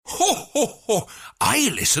ho, ho. I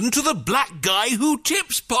listen to the Black Guy Who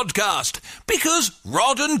Tips podcast because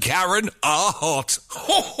Rod and Karen are hot.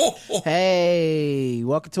 Ho, ho, ho. Hey,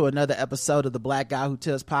 welcome to another episode of the Black Guy Who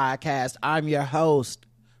Tips podcast. I'm your host,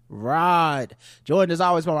 Rod, joined as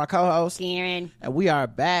always by my co-host, Karen. And we are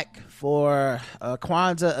back for a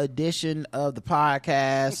Kwanzaa edition of the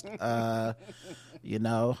podcast.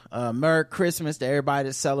 Merry Christmas to everybody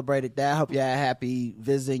that celebrated that. I hope you had happy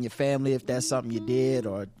visiting your family if that's something you did,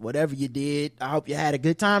 or whatever you did. I hope you had a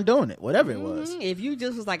good time doing it, whatever it was. If you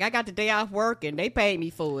just was like, I got the day off work and they paid me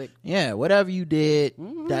for it. Yeah, whatever you did,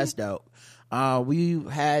 that's dope. We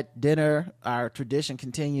had dinner. Our tradition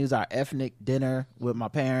continues, our ethnic dinner with my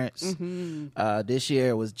parents. This year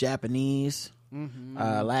it was Japanese.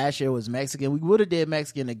 Last year was Mexican. We would have did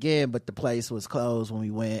Mexican again, but the place was closed when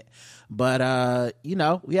we went. But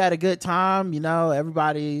we had a good time.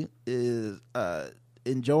 Everybody is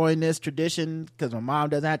enjoying this tradition because my mom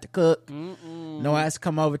doesn't have to cook. No one has to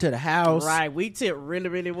come over to the house. Right, we tip really,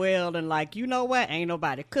 really well. And like, you know what? Ain't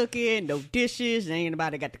nobody cooking, no dishes, ain't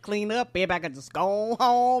nobody got to clean up. Everybody can just go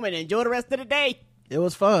home and enjoy the rest of the day. It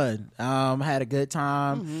was fun. Had a good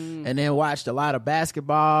time, and then watched a lot of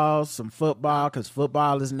basketball, some football, because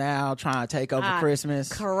football is now trying to take over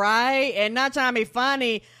Christmas. Right, and not trying to be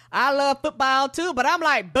funny, I love football too, but I'm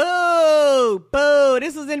like, boo, boo,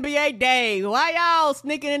 this is NBA day. Why y'all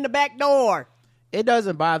sneaking in the back door? It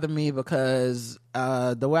doesn't bother me because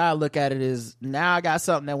the way I look at it is now I got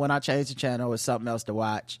something that when I change the channel it's something else to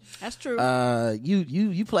watch. That's true.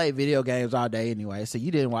 You play video games all day anyway, so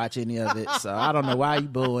you didn't watch any of it. So I don't know why you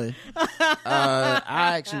booing. I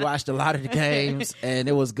actually watched a lot of the games and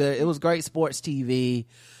it was good. It was great sports TV.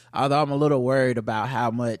 Although I'm a little worried about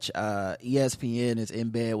how much ESPN is in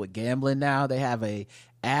bed with gambling now. They have a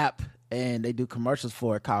app and they do commercials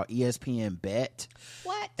for it called ESPN Bet.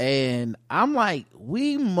 What? And I'm like,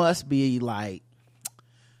 we must be like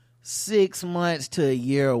 6 months to a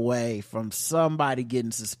year away from somebody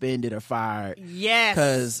getting suspended or fired. Yes.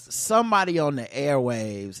 Because somebody on the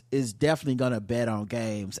airwaves is definitely going to bet on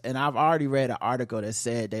games. And I've already read an article that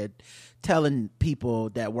said that telling people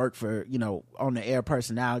that work for, on the air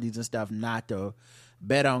personalities and stuff not to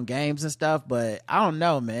bet on games and stuff. But I don't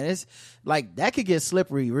know, man. It's like that could get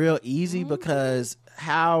slippery real easy because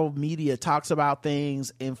how media talks about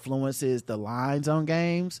things influences the lines on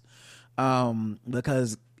games,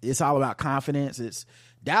 because it's all about confidence. It's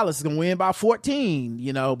Dallas is gonna win by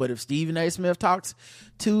 14, but if Stephen A. Smith talks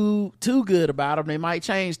too good about them, they might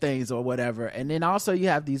change things or whatever. And then also you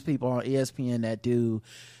have these people on ESPN that do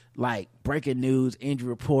like breaking news, injury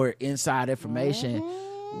report, inside information.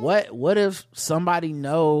 What if somebody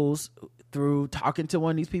knows through talking to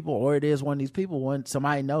one of these people, or it is one of these people, when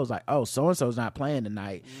somebody knows like, oh, so-and-so's not playing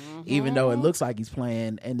tonight, even though it looks like he's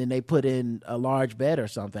playing, and then they put in a large bet or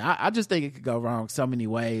something. I just think it could go wrong so many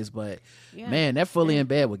ways, but man, they're fully in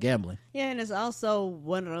bed with gambling. Yeah, and it's also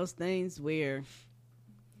one of those things where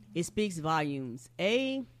it speaks volumes.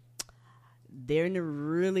 They're in a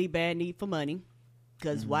really bad need for money.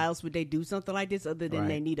 Because why else would they do something like this other than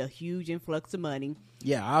they need a huge influx of money?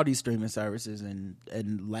 Yeah, all these streaming services and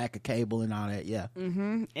lack of cable and all that, yeah.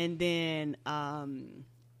 And then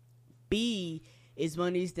B is one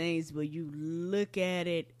of these things where you look at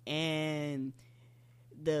it and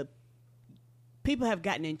the people have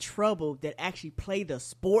gotten in trouble that actually play the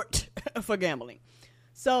sport for gambling.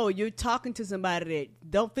 So you're talking to somebody that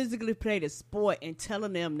don't physically play the sport and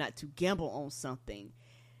telling them not to gamble on something.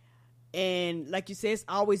 And like you said, it's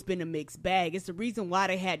always been a mixed bag. It's the reason why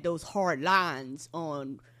they had those hard lines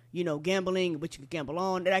on, gambling, what you can gamble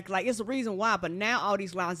on. Like it's the reason why. But now all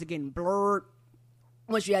these lines are getting blurred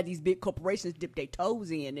once you have these big corporations dip their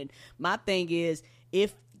toes in. And my thing is,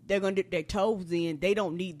 if they're going to dip their toes in, they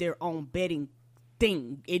don't need their own betting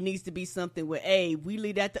thing. It needs to be something where, hey, we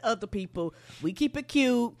leave that to other people. We keep it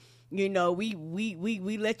cute. We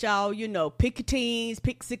let y'all, pick your teams,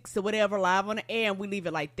 pick six or whatever live on the air, and we leave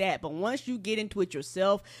it like that. But once you get into it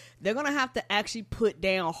yourself, they're going to have to actually put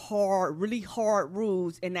down really hard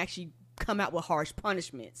rules and actually come out with harsh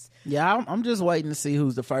punishments. Yeah, I'm just waiting to see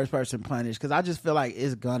who's the first person punished, because I just feel like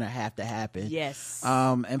it's going to have to happen. Yes.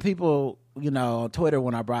 And people, on Twitter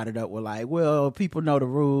when I brought it up were like, well, people know the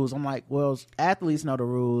rules. I'm like, well, athletes know the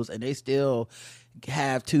rules, and they still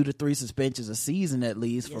have 2 to 3 suspensions a season at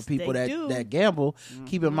least for people that gamble.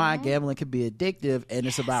 Keep in mind, gambling can be addictive, and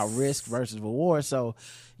it's about risk versus reward. So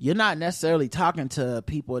you're not necessarily talking to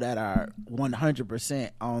people that are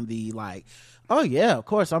 100% on the like, oh yeah, of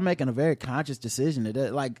course I'm making a very conscious decision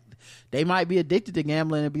to like, they might be addicted to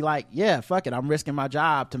gambling and be like, yeah, fuck it, I'm risking my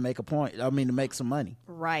job to make to make some money.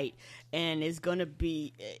 Right. And it's going to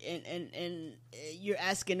be, and you're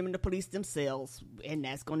asking them to police themselves, and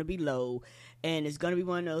that's going to be low. And it's going to be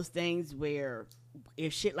one of those things where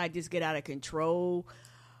if shit like this get out of control,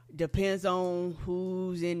 depends on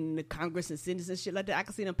who's in the Congress and Senate and shit like that. I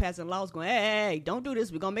can see them passing laws going, hey, don't do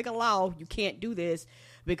this. We're going to make a law. You can't do this.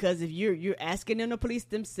 Because if you're asking them to police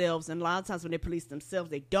themselves, and a lot of times when they police themselves,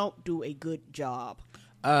 they don't do a good job.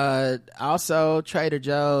 Also, Trader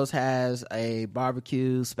Joe's has a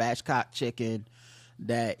barbecue spatchcock chicken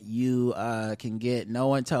that you can get. No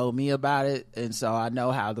one told me about it, and so I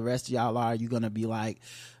know how the rest of y'all are. You're gonna be like,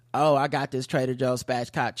 oh, I got this Trader Joe's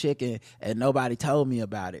spatchcock chicken and nobody told me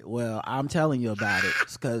about it. Well, I'm telling you about it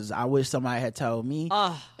because I wish somebody had told me.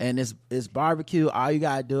 And it's barbecue. All you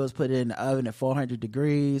gotta do is put it in the oven at 400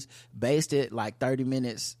 degrees, baste it like 30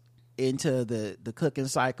 minutes into the cooking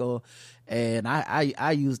cycle, and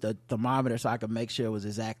I used a thermometer so I could make sure it was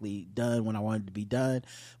exactly done when I wanted it to be done.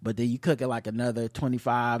 But then you cook it like another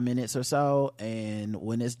 25 minutes or so, and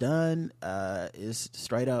when it's done, it's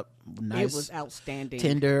straight up nice. It was outstanding,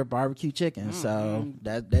 tender barbecue chicken. So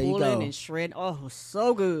there you go. And shred. Oh,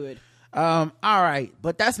 so good. All right,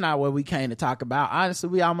 but that's not what we came to talk about. Honestly,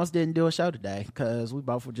 we almost didn't do a show today because we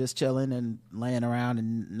both were just chilling and laying around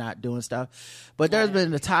and not doing stuff. But there's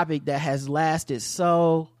been a topic that has lasted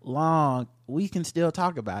so long, we can still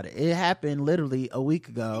talk about it. It happened literally a week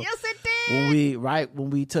ago. Yes, it did. When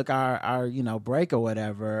we took our break or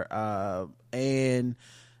whatever, and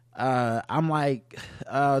I'm like,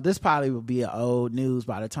 this probably will be old news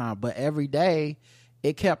by the time, but every day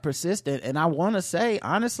it kept persistent. And I want to say,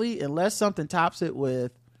 honestly, unless something tops it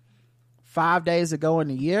with 5 days ago in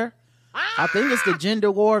the year, I think it's the gender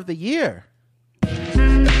war of the year. We're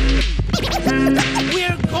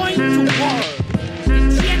going to war.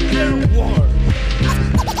 The gender war.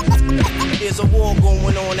 There's a war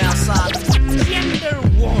going on outside. Gender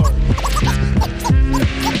war.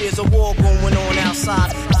 There's a war going on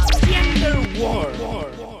outside. Gender war.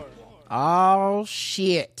 Oh,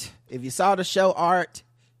 shit. If you saw the show Art,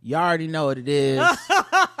 you already know what it is.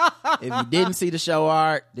 If you didn't see the show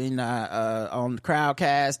Art, then on the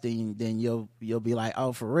Crowdcast, then you'll be like,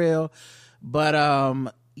 oh, for real.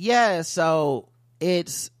 But yeah, so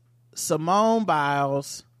it's Simone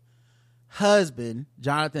Biles' husband,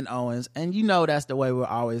 Jonathan Owens, and you know that's the way we're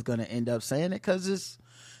always going to end up saying it because it's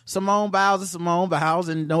Simone Biles and Simone Biles,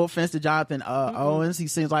 and no offense to Jonathan Owens, he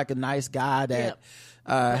seems like a nice guy that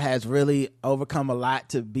has really overcome a lot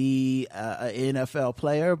to be an NFL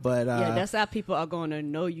player, but yeah, that's how people are going to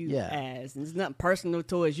know you as. And it's not personal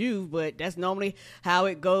towards you, but that's normally how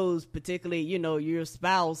it goes. Particularly, your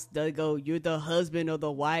spouse. They go, you're the husband or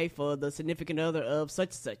the wife or the significant other of such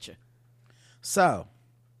and such. So,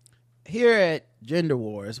 here at Gender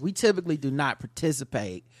Wars, we typically do not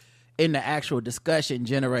participate in the actual discussion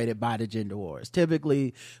generated by the Gender Wars.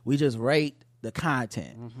 Typically, we just rate the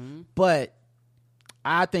content, but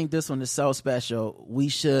I think this one is so special, we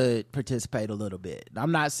should participate a little bit.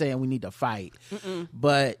 I'm not saying we need to fight,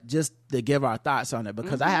 but just to give our thoughts on it,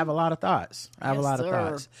 because I have a lot of thoughts. Of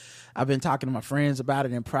thoughts. I've been talking to my friends about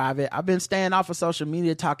it in private. I've been staying off of social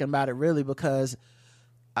media talking about it really because,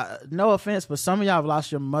 no offense, but some of y'all have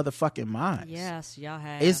lost your motherfucking minds. Yes, y'all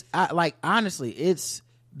have. It's honestly, it's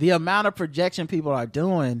the amount of projection people are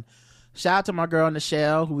doing. Shout out to my girl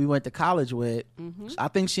Nichelle, who we went to college with. I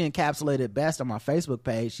think she encapsulated best on my Facebook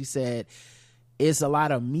page. She said, it's a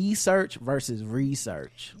lot of me search versus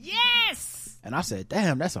research. Yes! And I said,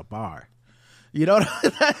 damn, that's a bar. You know,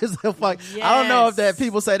 that is a fuck. Yes. I don't know if that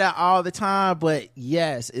people say that all the time, but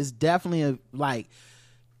yes, it's definitely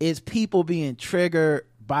it's people being triggered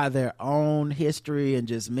by their own history and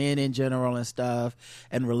just men in general and stuff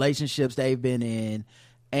and relationships they've been in,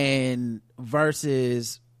 and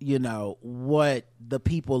versus what the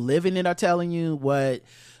people living it are telling you, what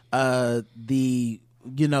the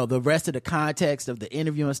rest of the context of the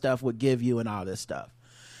interview and stuff would give you and all this stuff.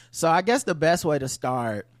 So I guess the best way to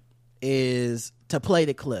start is to play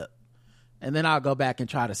the clip, and then I'll go back and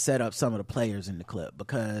try to set up some of the players in the clip,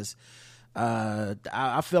 because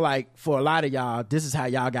I feel like for a lot of y'all, this is how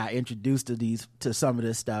y'all got introduced to some of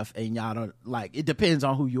this stuff, and y'all don't it depends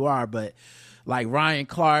on who you are, but like Ryan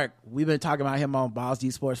Clark, we've been talking about him on Balls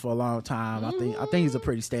Deep Sports for a long time. I think he's a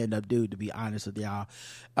pretty stand-up dude, to be honest with y'all.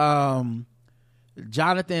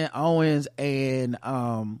 Jonathan Owens and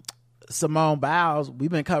Simone Biles,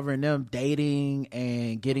 we've been covering them dating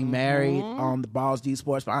and getting married on the Balls Deep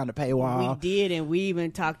Sports Behind the Paywall. We did, and we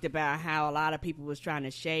even talked about how a lot of people was trying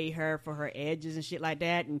to shade her for her edges and shit like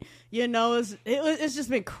that. And it's just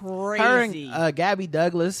been crazy. Her and Gabby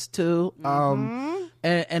Douglas too.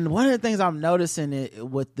 And one of the things I'm noticing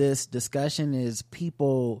with this discussion is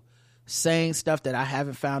people saying stuff that I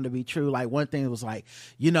haven't found to be true. Like one thing was like,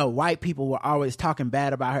 white people were always talking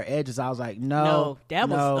bad about her edges. I was like, no, that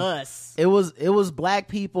was us. It was black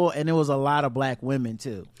people, and it was a lot of black women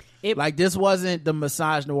too. Like this wasn't the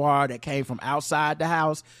misogynoir that came from outside the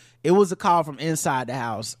house. It was a call from inside the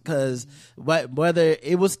house, because whether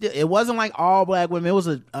it wasn't like all black women. It was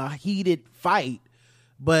a heated fight,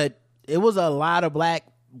 but it was a lot of black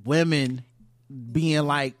women being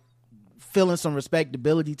like feeling some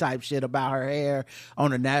respectability type shit about her hair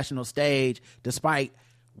on a national stage, despite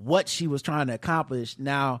what she was trying to accomplish.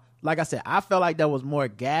 Now, like I said, I felt like there was more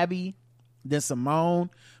Gabby than Simone,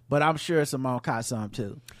 but I'm sure Simone caught some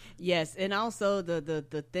too. Yes, and also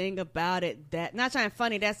the thing about it, that not trying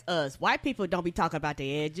funny, that's us. White people don't be talking about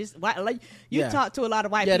the edges. Talk to a lot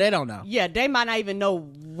of white people. Yeah, they don't know. Yeah, they might not even know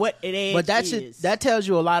what an edge but is. That tells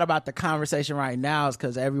you a lot about the conversation right now, is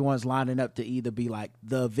because everyone's lining up to either be like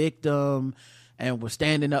the victim and we're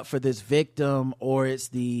standing up for this victim, or it's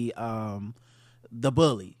the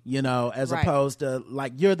bully, as opposed to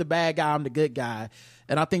like, you're the bad guy, I'm the good guy.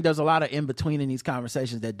 And I think there's a lot of in between in these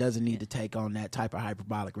conversations that doesn't need to take on that type of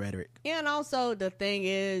hyperbolic rhetoric. And also the thing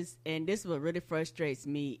is, and this is what really frustrates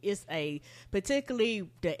me, it's particularly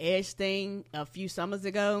the edge thing a few summers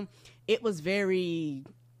ago. It was very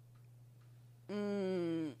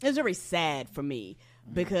sad for me,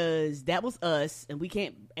 because that was us, and we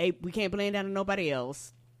can't blame that on nobody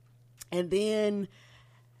else. And then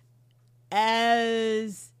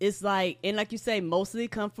as it's like, and like you say, mostly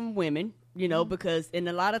come from women. Because in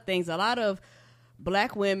a lot of things, a lot of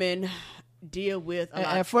black women deal with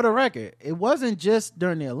and for the record, it wasn't just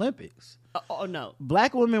during the Olympics. Oh no,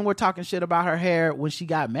 black women were talking shit about her hair when she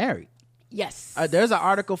got married. Yes. There's an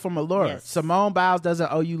article from Allure. Yes. Simone Biles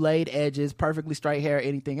doesn't owe you laid edges, perfectly straight hair,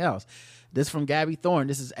 anything else. This from Gabby Thorne.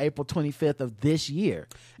 This is April 25th of this year.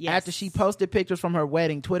 Yes. After she posted pictures from her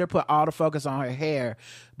wedding, Twitter put all the focus on her hair.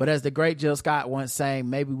 But as the great Jill Scott once saying,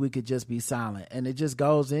 maybe we could just be silent. And it just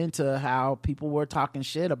goes into how people were talking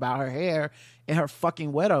shit about her hair in her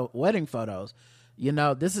fucking wedding photos.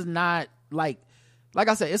 This is not like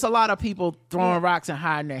I said, it's a lot of people throwing rocks and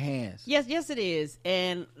hiding their hands. Yes, it is.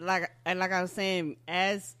 And like I was saying,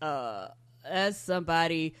 as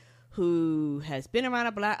somebody who has been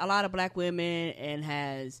around a lot of black women and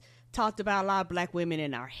has talked about a lot of black women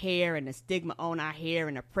and our hair and the stigma on our hair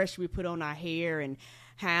and the pressure we put on our hair and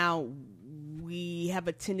how we have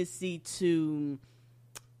a tendency to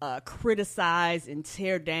criticize and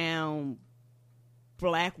tear down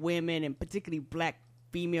black women, and particularly black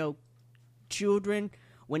female children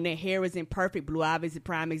when their hair isn't perfect. Blue Ivy is a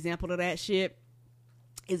prime example of that shit.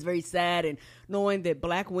 It's very sad, and knowing that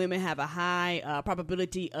black women have a high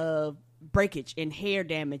probability of breakage and hair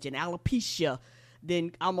damage and alopecia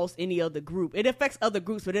than almost any other group. It affects other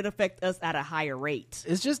groups, but it affects us at a higher rate.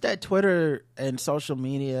 It's just that Twitter and social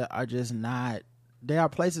media are just not, they are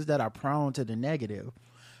places that are prone to the negative.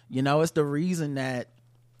 It's the reason that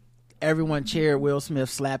everyone cheered Will Smith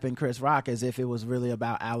slapping Chris Rock as if it was really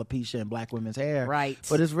about alopecia and black women's hair. Right.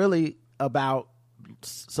 But it's really about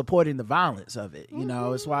supporting the violence of it.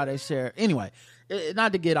 It's why they share. Anyway,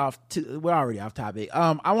 not to get off, we're already off topic.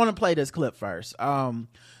 I want to play this clip first.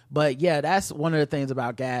 But yeah, that's one of the things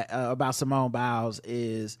about Simone Biles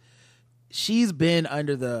is she's been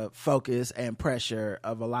under the focus and pressure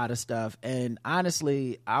of a lot of stuff. And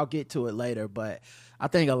honestly, I'll get to it later, but I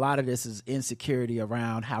think a lot of this is insecurity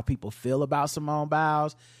around how people feel about Simone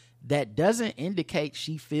Biles. That doesn't indicate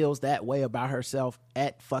she feels that way about herself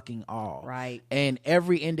at fucking all. Right. And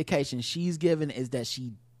every indication she's given is that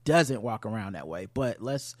she doesn't walk around that way. But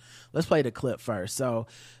let's play the clip first. So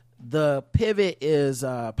the Pivot is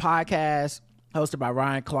a podcast hosted by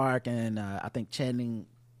Ryan Clark and I think Channing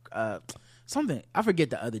something, I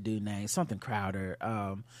forget the other dude name, something Crowder.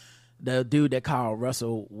 The dude that called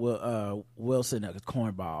Russell Wilson a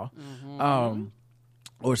cornball. Mm-hmm.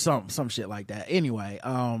 Or some shit like that. Anyway,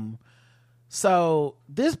 so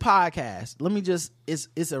this podcast, let me just,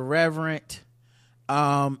 it's irreverent.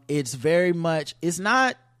 It's very much, it's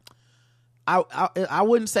not, I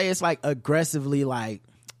wouldn't say it's like aggressively like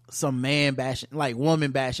some man bashing, like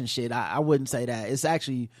woman bashing shit. I wouldn't say that. It's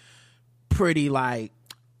actually pretty like,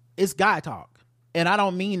 it's guy talk. And I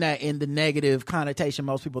don't mean that in the negative connotation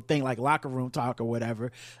most people think, like locker room talk or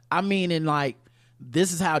whatever. I mean in like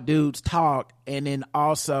this is how dudes talk, and then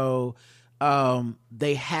also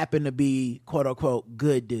they happen to be quote unquote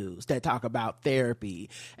good dudes that talk about therapy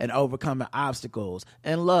and overcoming obstacles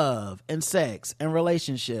and love and sex and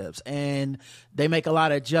relationships, and they make a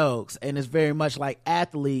lot of jokes, and it's very much like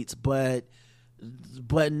athletes, but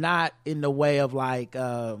not in the way of like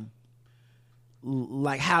how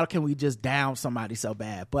can we just down somebody so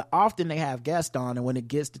bad. But often they have guests on, and when it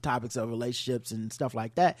gets to topics of relationships and stuff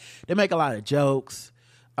like that, they make a lot of jokes.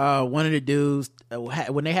 One of the dudes,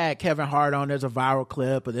 when they had Kevin Hart on, there's a viral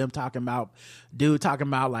clip of them talking about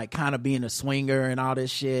like kind of being a swinger and all this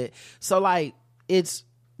shit. So like, it's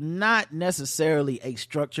not necessarily a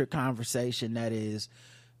structured conversation that is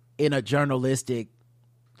in a journalistic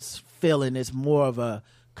feeling. It's more of a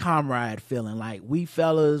comrade feeling, like we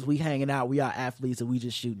fellas, we hanging out, we are athletes, and we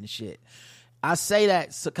just shooting the shit. I say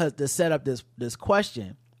that because to set up this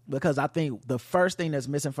question, because I think the first thing that's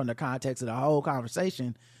missing from the context of the whole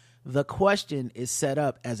conversation, the question is set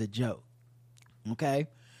up as a joke. Okay,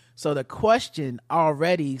 so the question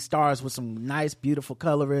already starts with some nice, beautiful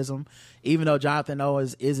colorism, even though Jonathan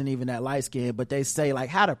Owens isn't even that light skinned, but they say like,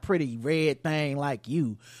 how the pretty red thing like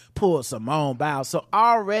you pull Simone Biles. So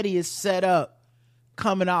already it's set up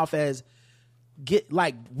coming off as get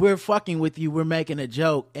like we're fucking with you, we're making a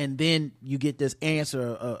joke, and then you get this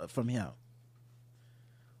answer from him.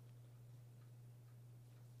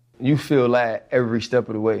 You feel like every step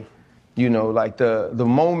of the way, you know, like the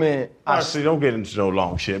moment. Honestly, don't get into no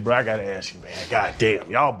long shit, bro. I gotta ask you, man. God damn,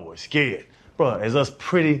 y'all boys scared, bro. As us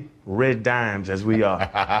pretty red dimes as we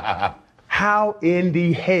are, how in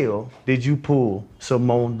the hell did you pull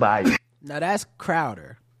Simone Biles? Now that's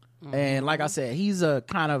Crowder. And like I said, he's a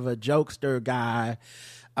kind of a jokester guy.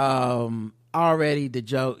 Already the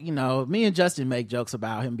joke, you know, me and Justin make jokes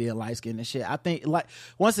about him being light skinned and shit. I think, like,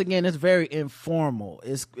 once again, it's very informal.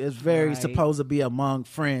 It's very supposed to be among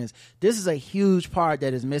friends. This is a huge part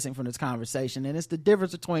that is missing from this conversation, and it's the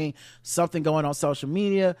difference between something going on social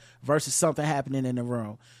media versus something happening in the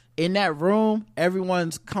room. In that room,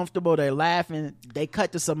 everyone's comfortable. They're laughing. They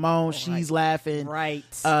cut to Simone. She's laughing. Right.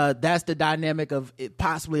 That's the dynamic of it,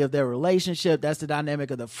 possibly of their relationship. That's the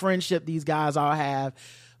dynamic of the friendship these guys all have.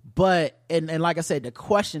 But, and like I said, the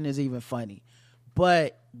question is even funny.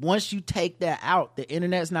 But once you take that out, the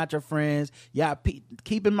internet's not your friends. Yeah,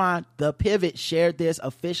 keep in mind, The Pivot shared this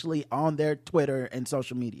officially on their Twitter and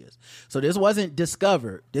social medias. So this wasn't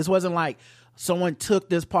discovered. This wasn't like someone took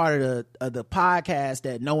this part of the podcast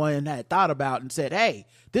that no one had thought about and said, hey,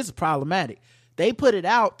 this is problematic. They put it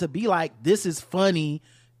out to be like, this is funny.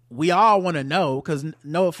 We all want to know, because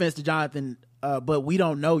no offense to Jonathan, but we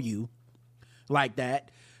don't know you like that.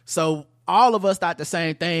 So all of us thought the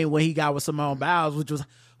same thing when he got with Simone Biles, which was,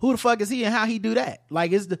 who the fuck is he and how he do that?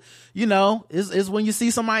 Like, it's the, you know, it's when you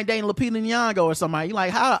see somebody dating Lupita Nyong'o or somebody, you're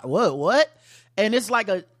like, how, what? And it's like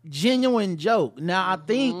a genuine joke. Now, I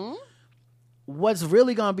think what's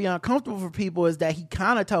really going to be uncomfortable for people is that he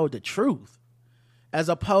kind of told the truth, as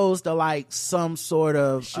opposed to like some sort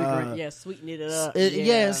of sweeten it up.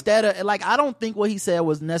 Instead of like, I don't think what he said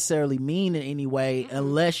was necessarily mean in any way,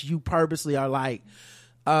 unless you purposely are like,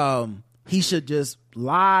 he should just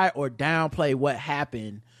lie or downplay what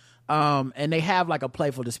happened. And they have like a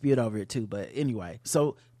playful dispute over it too. But anyway,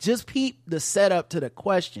 so just peep the setup to the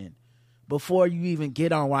question before you even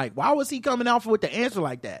get on like, why was he coming off with the answer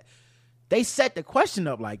like that? They set the question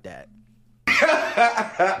up like that.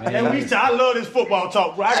 And I love this football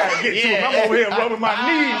talk, bro. I gotta get to it. I'm over here rubbing my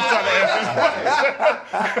knees trying to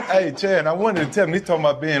answer this. Hey, Chad, I wanted to tell him, he's talking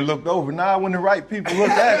about being looked over. Now, when the right people look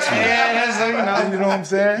at you. You know what I'm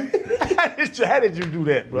saying? How did you do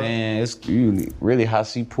that, bro? Man, it's really how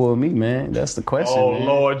she pulled me, man. That's the question. Oh, man.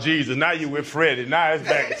 Lord Jesus. Now you with Freddie. Now it's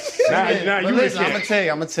back. now you listen, I'm gonna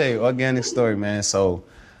tell you, organic story, man. So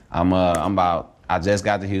I just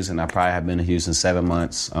got to Houston. I probably have been to Houston 7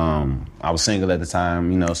 months. I was single at the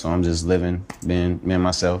time, you know, so I'm just living, being me and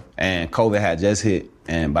myself. And COVID had just hit,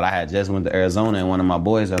 but I had just went to Arizona, and one of my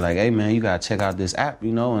boys are like, hey, man, you got to check out this app,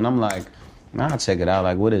 you know? And I'm like, I'll check it out.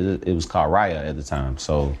 Like, what is it? It was called Raya at the time.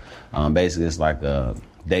 So basically it's like a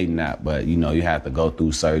dating app, but, you know, you have to go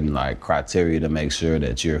through certain, like, criteria to make sure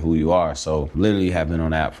that you're who you are. So literally have been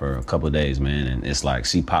on the app for a couple of days, man, and it's like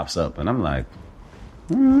she pops up, and I'm like,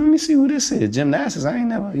 let me see who this is. Gymnastics. I ain't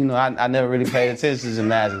never, you know, I never really paid attention to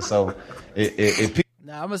gymnastics. So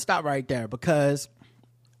now I'm gonna stop right there, because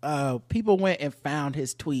people went and found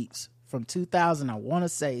his tweets from 2000. I want to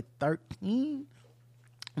say 13,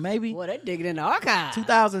 maybe. Well, they're digging in the archive.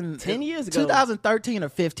 10 years ago. 2013 or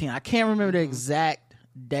 15. I can't remember the exact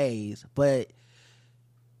days, but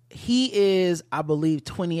he is, I believe,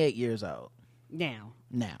 28 years old now.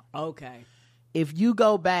 Now. Okay. if you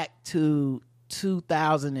go back to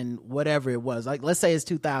 2000 and whatever it was, like let's say it's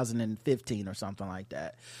 2015 or something like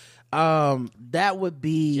that, that would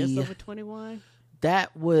be just over 21.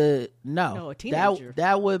 That would a teenager.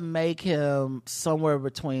 That would make him somewhere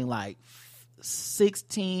between like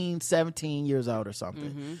 16, 17 years old or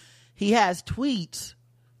something. Mm-hmm. He has tweets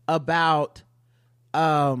about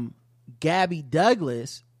Gabby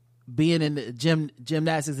Douglas being in the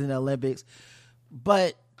gymnastics in the Olympics,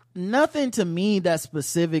 but nothing to me that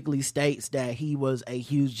specifically states that he was a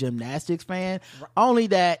huge gymnastics fan. Right. Only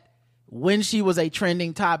that when she was a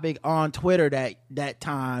trending topic on Twitter that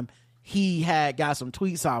time, he had got some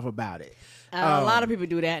tweets off about it. A lot of people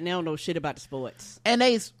do that and they don't know shit about the sports. And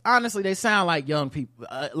they sound like young people,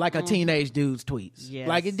 like a teenage dude's tweets. Yes.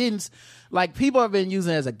 Like it didn't, like people have been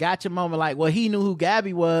using it as a gotcha moment. Like, well, he knew who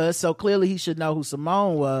Gabby was, so clearly he should know who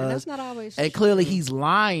Simone was. And that's not always and clearly he's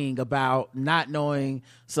lying about not knowing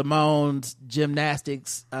Simone's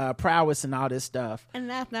gymnastics prowess and all this stuff. And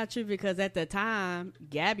that's not true because at the time,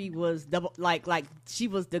 Gabby was like she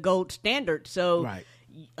was the gold standard. So right.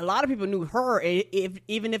 A lot of people knew her.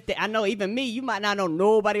 Even if I know, even me, you might not know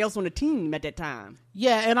nobody else on the team at that time.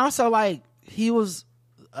 Yeah, and also like he was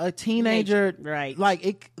a teenager, right?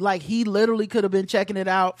 Like he literally could have been checking it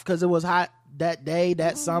out because it was hot that day,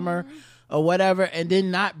 that summer, or whatever, and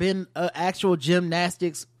then not been an actual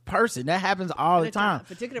gymnastics person. That happens all the time.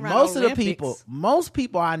 Particularly around most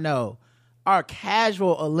people I know are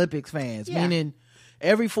casual Olympics fans, meaning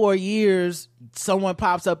every 4 years someone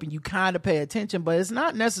pops up and you kind of pay attention, but it's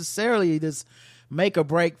not necessarily this make or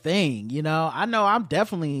break thing. You know I'm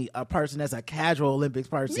definitely a person that's a casual Olympics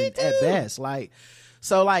person at best.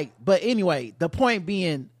 But anyway, the point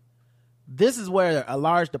being, this is where a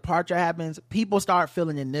large departure happens. People start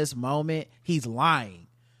feeling in this moment he's lying.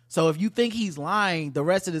 So if you think he's lying, the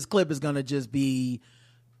rest of this clip is going to just be,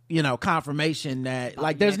 confirmation that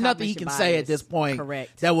there's nothing he can say at this point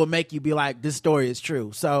that will make you be like, this story is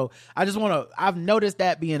true. So I've noticed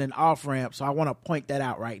that being an off ramp. So I want to point that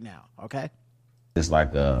out right now. Okay. It's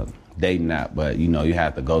like a dating app, but you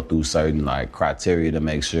have to go through certain criteria to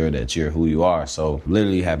make sure that you're who you are. So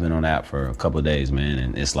literally have been on the app for a couple of days, man.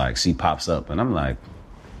 And it's like, she pops up and I'm like,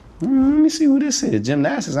 let me see who this is.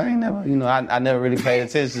 Gymnastics. I ain't never, I never really paid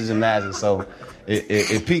attention to gymnastics. So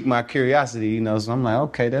it piqued my curiosity, so I'm like,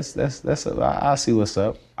 okay, I'll see what's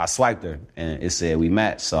up. I swiped her and it said we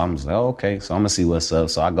matched. So I'm just like, oh, okay. So I'm gonna see what's up.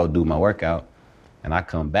 So I go do my workout and I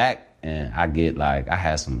come back and I get I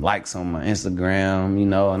had some likes on my Instagram,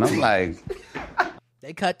 and I'm like.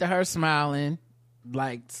 They cut to her smiling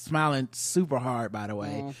super hard, by the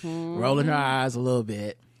way, rolling her eyes a little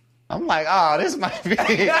bit. I'm like, oh, this might be.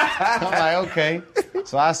 I'm like, okay.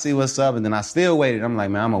 So I see what's up, and then I still waited. I'm like,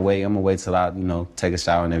 man, I'm gonna wait till I, take a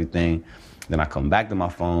shower and everything. Then I come back to my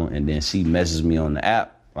phone, and then she messages me on the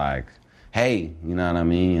app, like, hey, you know what I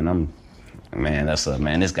mean? And I'm,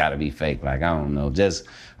 this gotta be fake. I don't know.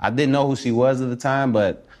 I didn't know who she was at the time,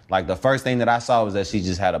 but the first thing that I saw was that she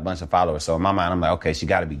just had a bunch of followers. So in my mind, I'm like, okay, she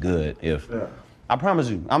gotta be good. I promise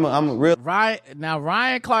you, I'm a real.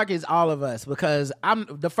 Ryan Clark is all of us, because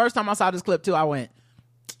the first time I saw this clip too, I went,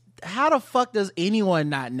 how the fuck does anyone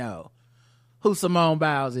not know who Simone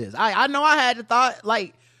Biles is? I know I had the thought,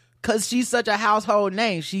 because she's such a household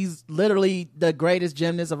name. She's literally the greatest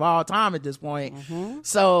gymnast of all time at this point. Mm-hmm.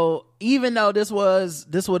 So even though this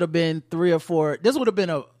would have been 3 or 4, this would have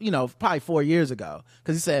been probably 4 years ago,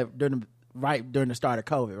 because he said during the start of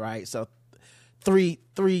COVID, right? So three,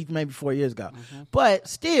 maybe 4 years ago. Mm-hmm. But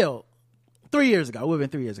still, 3 years ago. It would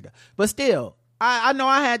have been 3 years ago. But still, I know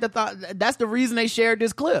I had the thought. That's the reason they shared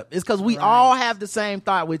this clip. It's because we all have the same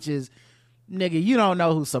thought, which is, nigga, you don't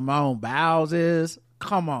know who Simone Biles is?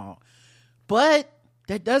 Come on. But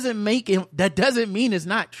that doesn't mean it's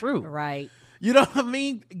not true. Right. You know what I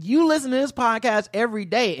mean? You listen to this podcast every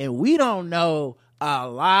day, and we don't know a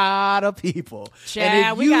lot of people.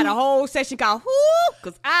 Chad, we got a whole section called Who?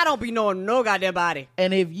 Because I don't be knowing no goddamn body.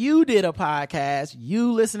 And if you did a podcast,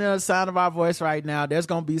 you listen to the sound of our voice right now, there's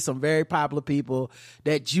going to be some very popular people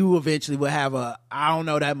that you eventually will have I don't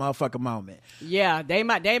know that motherfucker moment. Yeah, they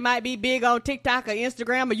might be big on TikTok or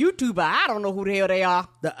Instagram or YouTube, but I don't know who the hell they are.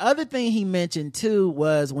 The other thing he mentioned too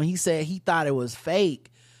was when he said he thought it was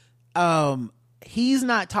fake, he's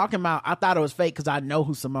not talking about, I thought it was fake because I know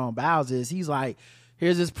who Simone Biles is. He's like,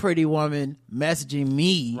 here's this pretty woman messaging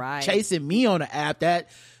me, chasing me on the app. That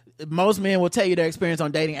most men will tell you their experience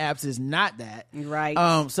on dating apps is not that.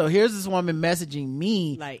 Right. So here's this woman messaging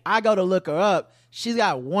me. Like, I go to look her up. She's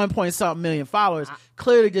got 1 point something million followers.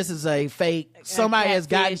 Clearly, this is a fake. Somebody has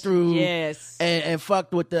gotten through and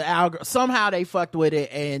fucked with the algorithm. Somehow they fucked with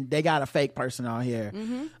it and they got a fake person on here.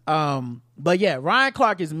 But yeah, Ryan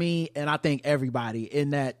Clark is me, and I think everybody in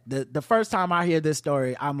that. The first time I hear this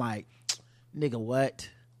story, I'm like, nigga, what?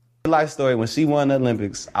 Life story. When she won the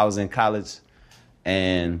Olympics, I was in college,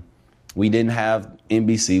 and we didn't have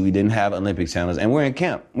NBC, we didn't have Olympic channels, and we're in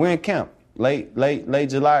camp. Late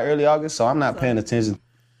July, early August, so I'm not paying attention.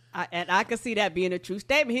 And I can see that being a true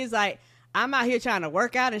statement. He's like, I'm out here trying to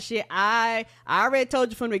work out and shit. I already told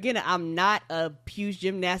you from the beginning, I'm not a huge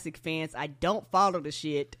gymnastic fan. I don't follow the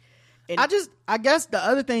shit. And I guess the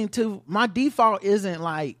other thing too, my default isn't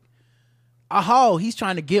like, oh, he's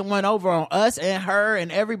trying to get one over on us and her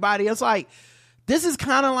and everybody. It's like, this is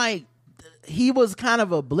kind of like, he was kind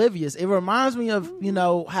of oblivious. It reminds me of,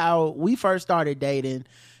 how we first started dating.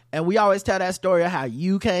 And we always tell that story of how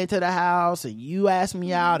you came to the house and you asked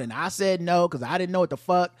me out and I said no because I didn't know what the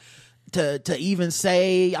fuck to even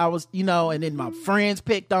say. I was, and then my friends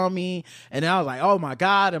picked on me and then I was like, oh my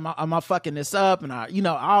God, am I fucking this up? And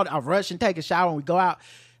I rush and take a shower when we go out.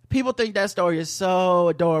 People think that story is so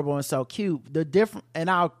adorable and so cute. And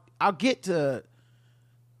I'll get to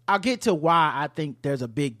why I think there's a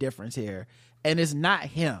big difference here. And it's not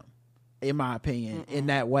him, in my opinion, in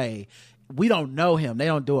that way. We don't know him. They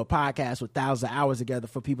don't do a podcast with thousands of hours together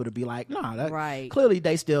for people to be like, right. Clearly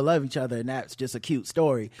they still love each other and that's just a cute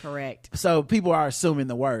story. Correct. So people are assuming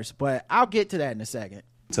the worst, but I'll get to that in a second.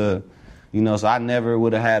 So I never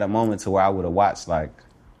would have had a moment to where I would have watched Jonathan,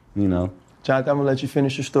 I'm gonna let you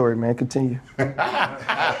finish your story, man. Continue. But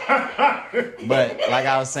like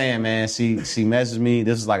I was saying, man, she messaged me.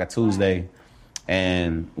 This was like a Tuesday,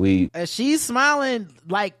 and she's smiling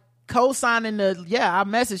like co-signing I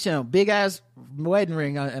messaged him. Big ass wedding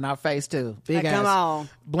ring in our face too. Big ass. Come on.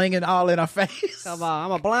 Blinging all in our face. Come on.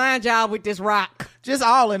 I'm a blind job with this rock. Just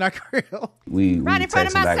all in our grill. We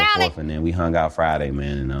texted back and forth, and then we hung out Friday,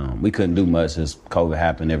 man. And we couldn't do much as COVID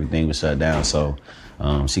happened. Everything was shut down. So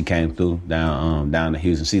she came through down to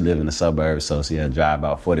Houston. She lived in the suburbs, so she had to drive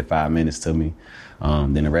about 45 minutes to me.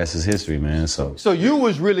 Then the rest is history, man. So you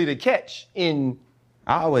was really the catch in...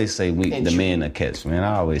 I always say the men the catch, man.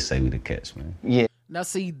 I always say we the catch, man. Yeah. Now,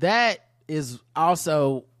 see, that is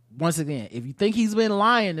also, once again, if you think he's been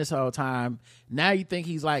lying this whole time, now you think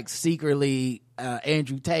he's like secretly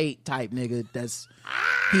Andrew Tate type nigga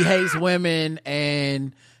he hates women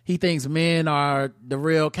and he thinks men are the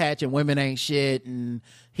real catch and women ain't shit and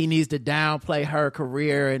he needs to downplay her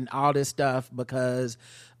career and all this stuff because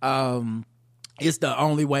it's the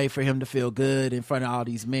only way for him to feel good in front of all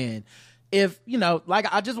these men. If,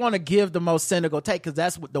 I just want to give the most cynical take because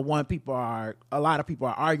that's what a lot of people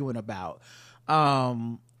are arguing about.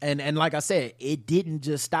 And like I said, it didn't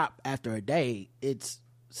just stop after a day. It's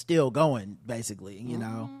still going, basically,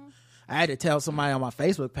 I had to tell somebody on my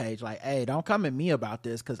Facebook page, like, hey, don't come at me about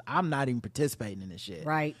this because I'm not even participating in this shit.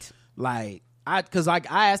 Right. Like, I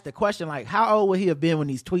asked the question, like, how old would he have been when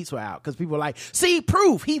these tweets were out? Because people were like, see,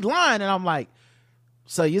 proof, he's lying. And I'm like,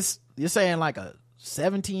 so you're saying like a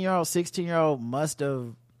 17-year-old, 16-year-old must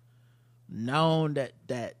have known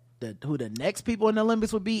that who the next people in the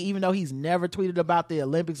Olympics would be, even though he's never tweeted about the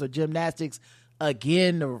Olympics or gymnastics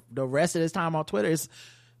again the rest of his time on Twitter.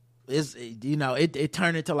 It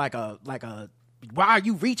turned into like a why are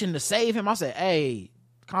you reaching to save him? I said, hey,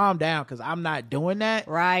 calm down because I'm not doing that.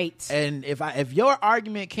 Right. And if your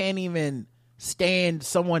argument can't even stand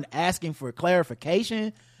someone asking for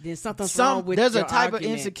clarification, then something's wrong with there's your a type argument.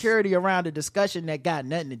 of insecurity around the discussion that got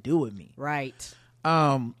nothing to do with me. Right.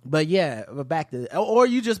 But back to, or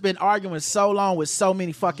you just been arguing so long with so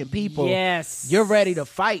many fucking people. Yes. You're ready to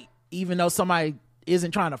fight even though somebody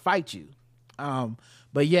isn't trying to fight you.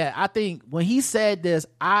 But yeah, I think when he said this,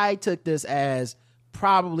 I took this as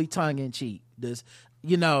probably tongue in cheek. This,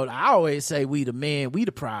 I always say we the men, we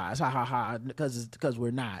the prize, ha ha ha, because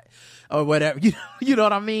we're not, or whatever. You know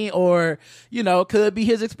what I mean? Or could be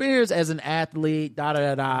his experience as an athlete, da da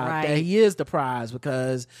da da. Right. That he is the prize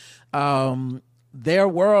because their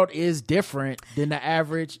world is different than the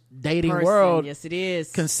average dating world. Yes, it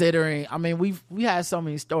is. Considering, I mean, we had so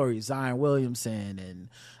many stories, Zion Williamson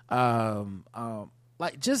and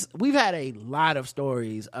we've had a lot of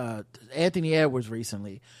stories. Anthony Edwards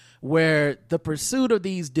recently, where the pursuit of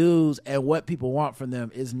these dudes and what people want from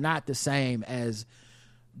them is not the same as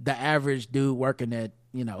the average dude working at,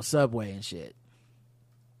 Subway and shit.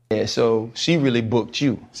 Yeah, so she really booked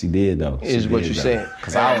you. She did, though. What you're saying.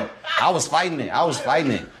 Because I was fighting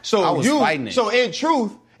it. So in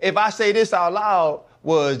truth, if I say this out loud,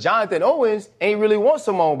 was Jonathan Owens ain't really want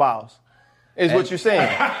Simone Biles. Is what you're saying.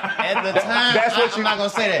 At the time, I'm not gonna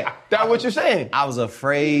say that. That's what you're saying. I was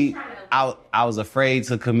afraid. I was afraid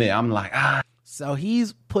to commit. I'm like, So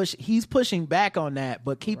he's pushing back on that,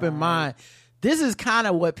 but keep in mind, this is kind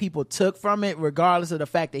of what people took from it, regardless of the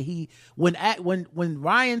fact that when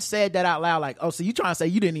Ryan said that out loud, like, oh, so you trying to say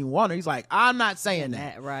you didn't even want her? He's like, I'm not saying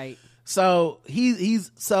that. Right. So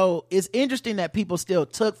so it's interesting that people still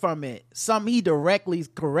took from it. Some he directly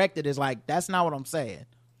corrected is like, that's not what I'm saying.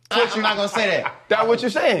 I'm not gonna say that. That's what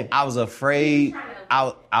you're saying. I was afraid.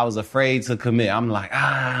 I was afraid to commit. I'm like,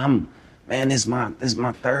 man, this is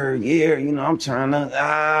my third year. You know, I'm trying to.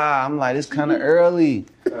 I'm like, it's kind of early.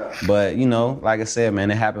 But you know, like I said,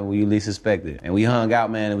 man, it happened when you least expect it. And we hung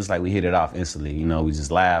out, man. It was like we hit it off instantly. You know, we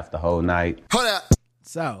just laughed the whole night. Hold up.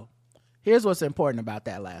 So here's what's important about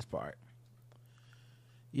that last part.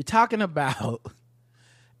 You're talking about,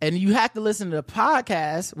 and you have to listen to the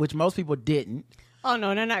podcast, which most people didn't. Oh,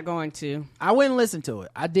 no, they're not going to. I wouldn't listen to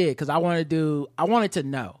it. I did because I wanted to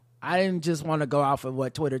know. I didn't just want to go off of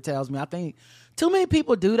what Twitter tells me. I think too many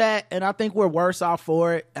people do that, and I think we're worse off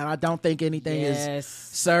for it, and I don't think anything is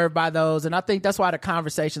served by those. And I think that's why the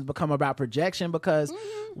conversations become about projection, because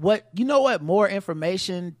what more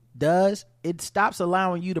information does, it stops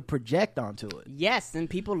allowing you to project onto it. Yes, and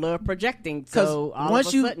people love projecting. So all of a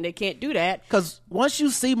sudden they can't do that. Because once you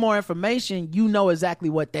see more information, you know exactly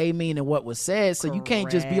what they mean and what was said. So you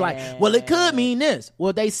can't just be like, well, it could mean this.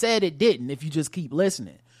 Well, they said it didn't if you just keep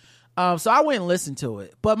listening. So I wouldn't listen to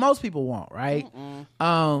it. But most people won't, right?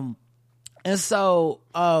 And so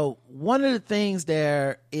one of the things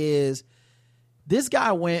there is this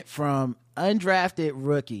guy went from undrafted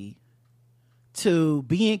rookie to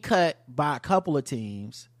being cut by a couple of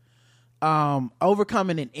teams,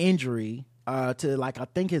 overcoming an injury to, like, I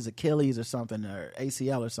think his Achilles or something, or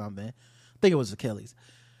ACL or something. I think it was Achilles.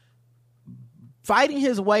 Fighting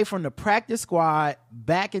his way from the practice squad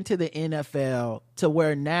back into the NFL to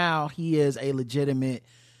where now he is a legitimate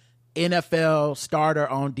NFL starter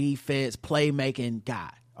on defense, playmaking guy,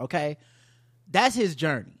 okay? That's his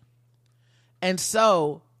journey. And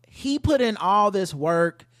so he put in all this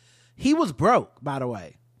work. He was broke, by the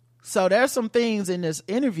way. So there's some things in this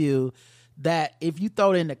interview that if you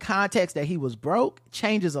throw it in the context that he was broke,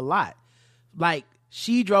 changes a lot. Like,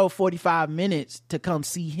 she drove 45 minutes to come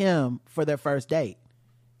see him for their first date.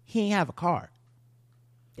 He ain't have a car.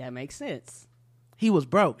 That makes sense. He was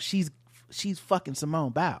broke. She's fucking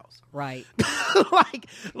Simone Biles. Right. like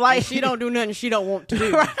and she don't do nothing she don't want to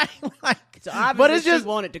do. Right. Like, so obviously but it's just, she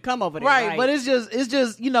wanted to come over there. Right. But it's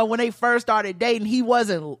just, you know, when they first started dating, he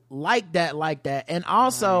wasn't like that. And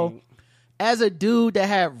also, as a dude that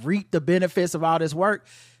had reaped the benefits of all this work,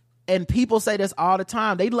 and people say this all the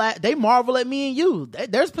time, they marvel at me and you.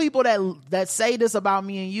 There's people that say this about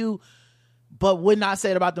me and you, but would not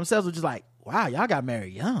say it about themselves, which is like, wow, y'all got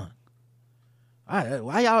married young.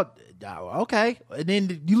 Why y'all, okay. And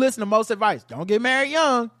then you listen to most advice. Don't get married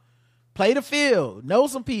young. Play the field. Know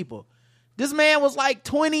some people. This man was like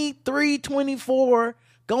 23, 24,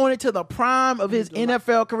 going into the prime of his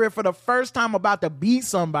NFL career for the first time, about to beat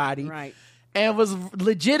somebody. Right. And was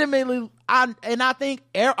legitimately, I think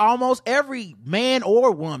almost every man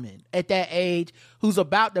or woman at that age who's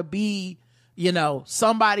about to be, you know,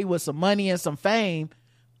 somebody with some money and some fame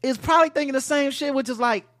is probably thinking the same shit, which is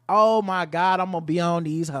like, oh my God, I'm going to be on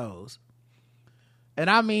these hoes. And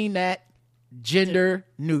I mean that gender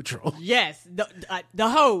neutral. Yes, the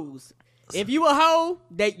hoes. If you a hoe,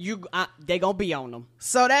 they gonna be on them.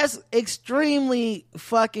 So that's extremely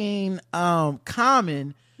fucking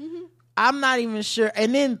common. Mm-hmm. I'm not even sure.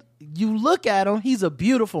 And then you look at him, he's a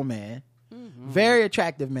beautiful man, very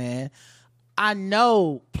attractive man. I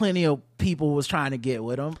know plenty of people was trying to get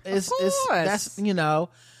with him. That's, you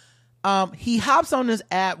know, he hops on this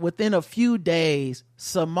app. Within a few days,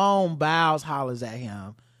 Simone Biles hollers at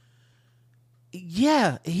him.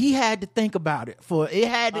 Yeah, he had to think about it.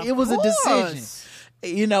 It was a decision.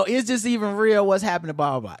 You know, is this even real? What's happening?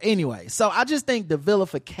 Blah, blah, blah. Anyway, so I just think the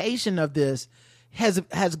vilification of this has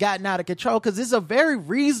gotten out of control, because it's a very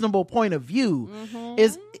reasonable point of view. Mm-hmm.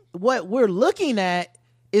 Is what we're looking at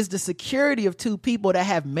is the security of two people that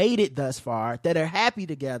have made it thus far, that are happy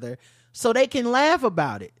together, so they can laugh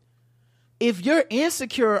about it. If you're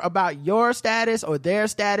insecure about your status or their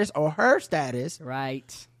status or her status,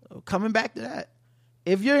 right? Coming back to that,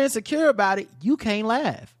 if you're insecure about it, you can't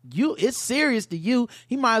laugh. It's serious to you.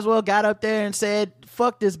 He might as well got up there and said,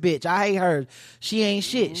 fuck this bitch, I hate her, she ain't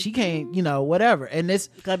shit, she can't, you know, whatever. And this,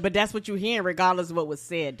 but that's what you're hearing regardless of what was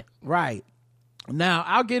said. Right. Now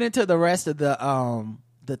I'll get into the rest of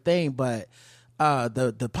the thing, but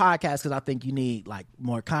the podcast, because I think you need like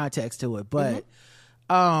more context to it. But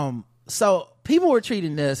so people were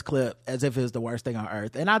treating this clip as if it was the worst thing on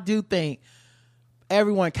earth, and I do think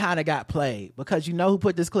everyone kind of got played, because you know who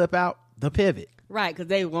put this clip out? The Pivot. Right, because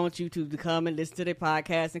they want you to come and listen to their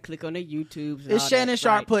podcast and click on their YouTubes. It's Shannon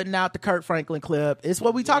Sharp putting out the Kirk Franklin clip. It's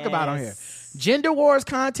what we talk about on here. Gender Wars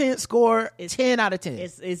content score 10 out of 10.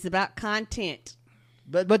 It's about content.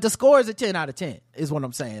 But the score is a 10 out of 10 is what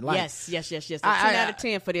I'm saying. Like, yes. A 10 out of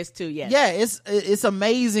 10 for this too, yes. Yeah, it's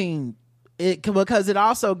amazing because it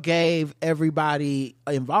also gave everybody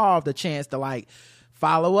involved a chance to like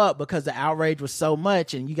follow up, because the outrage was so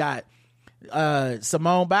much, and you got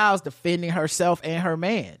Simone Biles defending herself and her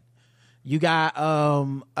man. You got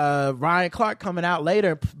Ryan Clark coming out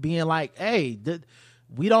later being like, hey,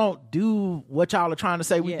 we don't do what y'all are trying to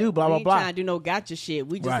say we do, blah, blah, blah. We ain't trying to do no gotcha shit.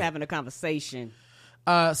 We just having a conversation.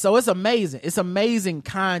 So it's amazing. It's amazing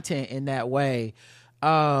content in that way.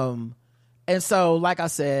 And so, like I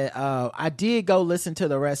said, I did go listen to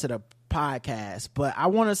the rest of the podcast, but I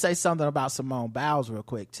want to say something about Simone Biles real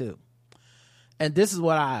quick too. And this is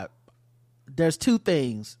what there's two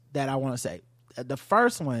things that I want to say. The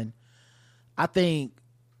first one, I think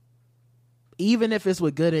even if it's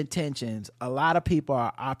with good intentions, a lot of people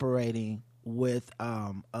are operating with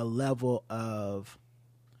a level of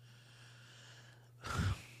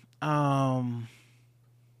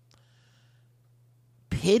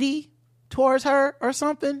pity towards her or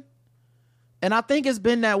something. And I think it's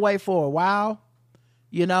been that way for a while.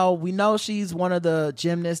 You know, we know she's one of the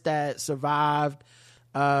gymnasts that survived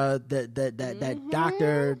that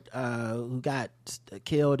doctor who got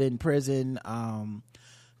killed in prison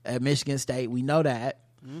at Michigan State. We know that.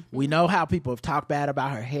 We know how people have talked bad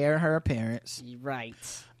about her hair and her appearance. Right.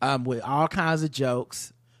 With all kinds of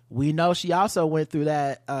jokes. We know she also went through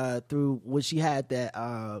that through when she had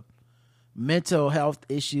that mental health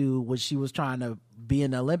issue when she was trying to be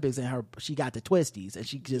in the Olympics, and she got the twisties and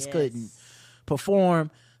she just couldn't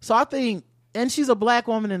perform. So I think, and she's a black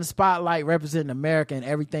woman in the spotlight representing America and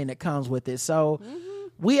everything that comes with it. So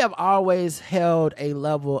we have always held a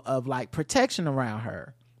level of like protection around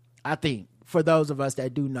her, I think, for those of us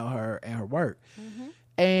that do know her and her work.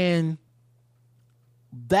 And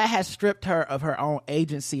that has stripped her of her own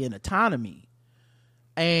agency and autonomy.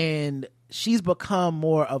 And she's become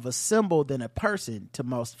more of a symbol than a person to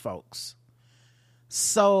most folks.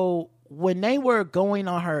 So when they were going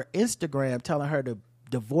on her Instagram telling her to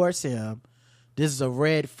divorce him, this is a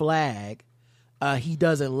red flag, he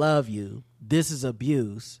doesn't love you, this is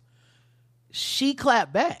abuse, she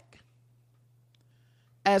clapped back,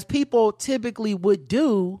 as people typically would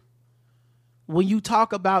do when you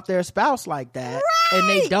talk about their spouse like that, and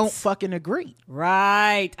they don't fucking agree.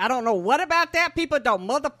 Right. I don't know what about that. People don't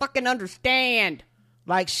motherfucking understand.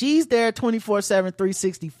 Like, she's there 24/7,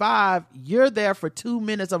 365. You're there for 2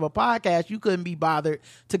 minutes of a podcast you couldn't be bothered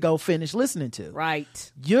to go finish listening to.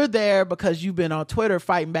 Right. You're there because you've been on Twitter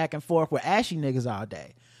fighting back and forth with ashy niggas all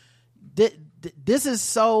day. This is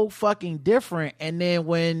so fucking different. And then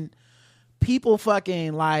when people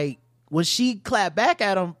fucking like, when she clapped back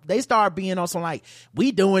at them, they start being on some like,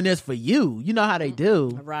 we doing this for you. You know how they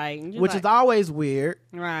do. Right. Which is always weird.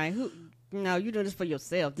 Right. No, you do this for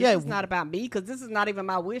yourself. This is not about me, because this is not even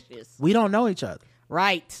my wishes. We don't know each other.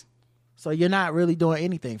 Right. So you're not really doing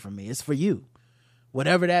anything for me. It's for you.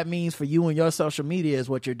 Whatever that means for you and your social media is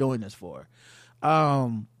what you're doing this for.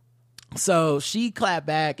 So she clapped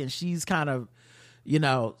back, and she's kind of, you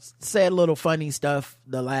know, said a little funny stuff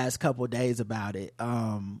the last couple of days about it.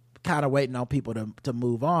 Kind of waiting on people to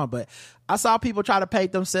move on. But I saw people try to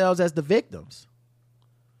paint themselves as the victims.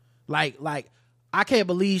 Like, I can't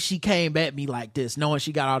believe she came at me like this, knowing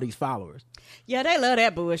she got all these followers. Yeah, they love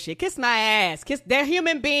that bullshit. Kiss my ass. They're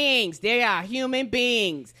human beings. They are human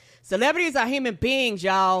beings. Celebrities are human beings,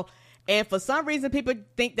 y'all. And for some reason, people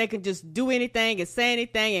think they can just do anything and say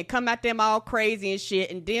anything and come at them all crazy and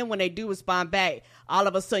shit. And then when they do respond back, all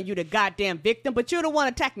of a sudden you're the goddamn victim, but you're the one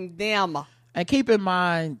attacking them. And keep in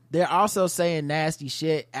mind, they're also saying nasty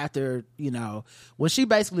shit after, you know, when she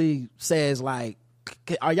basically says like,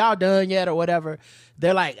 are y'all done yet or whatever,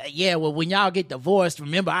 they're like, yeah, well, when y'all get divorced,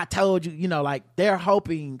 remember I told you, you know, like they're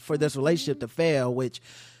hoping for this relationship to fail, which,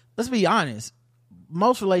 let's be honest,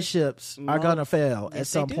 most relationships are gonna fail at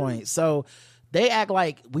some point. So they act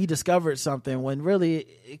like we discovered something when really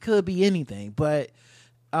it could be anything. But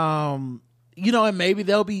you know, and maybe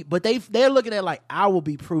they'll be, but they're looking at like, I will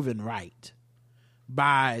be proven right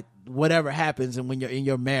by whatever happens and when you're in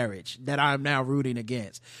your marriage that I'm now rooting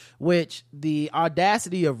against, which the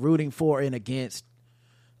audacity of rooting for and against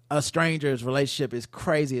a stranger's relationship is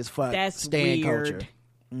crazy as fuck. That's Stan weird. culture.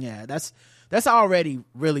 Yeah, that's That's already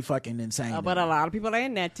really fucking insane. But a lot of people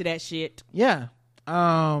ain't that to that shit. Yeah.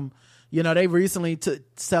 You know, they recently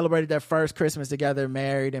celebrated their first Christmas together,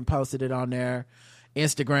 married, and posted it on their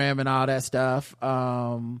Instagram and all that stuff.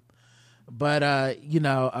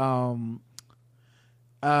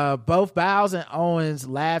 Both Biles and Owens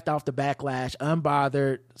laughed off the backlash,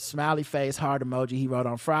 unbothered, smiley face, heart emoji he wrote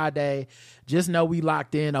on Friday. Just know we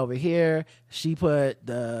locked in over here. She put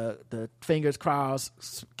the fingers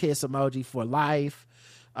crossed kiss emoji for life.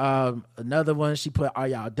 Another one she put, are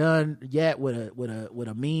y'all done yet, with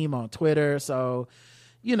a meme on Twitter. So,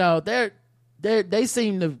 you know, they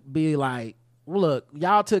seem to be like, look,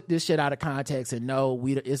 y'all took this shit out of context and no,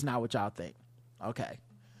 it's not what y'all think. Okay.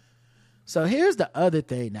 So here's the other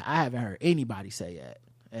thing that I haven't heard anybody say yet.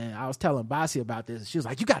 And I was telling Bossy about this. She was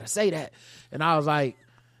like, you got to say that. And I was like,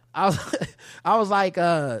 I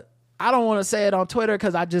don't want to say it on Twitter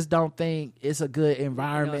because I just don't think it's a good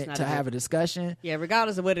environment to have a discussion. Yeah,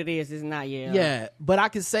 regardless of what it is, it's not. Yeah, but I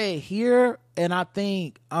can say it here, and I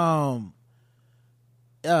think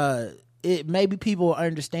it maybe people will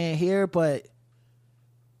understand here, but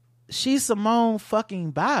she's Simone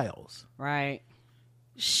fucking Biles. Right.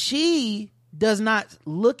 She does not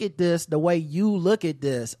look at this the way you look at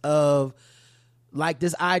this, of like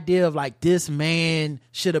this idea of like this man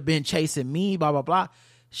should have been chasing me, blah blah blah.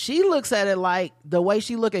 She looks at it like the way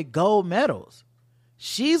she look at gold medals.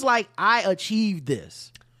 She's like, I achieved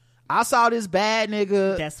this. I saw this bad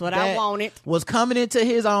nigga. That's what I wanted. Was coming into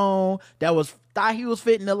his own. Thought he was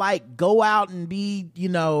fitting to like go out and be, you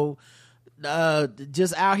know,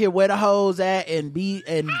 just out here where the hoes at and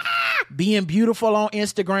being beautiful on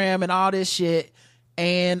Instagram and all this shit.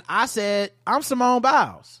 And I said, I'm Simone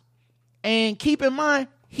Biles. And keep in mind,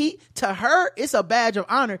 to her, it's a badge of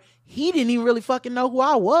honor. He didn't even really fucking know who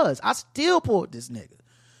I was. I still pulled this nigga.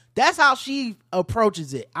 That's how she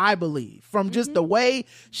approaches it, I believe, from just the way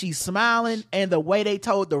she's smiling and the way they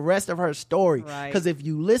told the rest of her story. Because if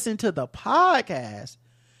you listen to the podcast,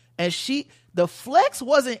 and the flex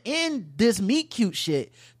wasn't in this meet cute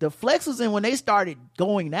shit. The flex was in when they started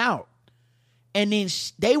going out. And then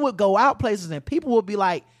they would go out places and people would be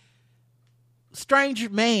like, stranger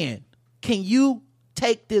man, can you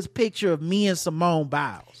take this picture of me and Simone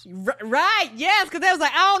Biles? Right, yes, because they was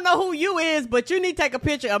like, I don't know who you is, but you need to take a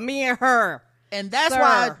picture of me and her. And that's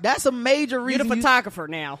why, that's a major reason. You're the photographer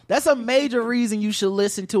now. That's a major reason you should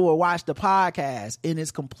listen to or watch the podcast in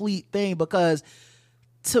its complete thing, because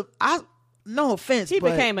no offense, he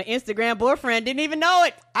became an Instagram boyfriend, didn't even know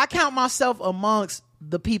it. I count myself amongst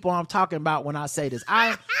the people I'm talking about when I say this.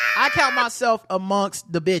 I count myself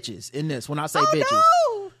amongst the bitches in this when I say bitches.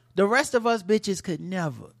 No. The rest of us bitches could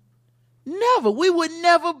never. We would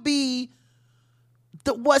never be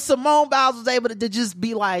what Simone Biles was able to just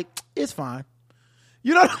be like, it's fine.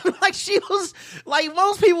 You know what I mean? Like, she was like,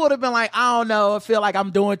 most people would have been like, I don't know, I feel like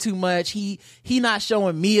I'm doing too much. He not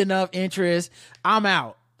showing me enough interest. I'm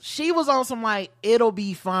out. She was on some like, it'll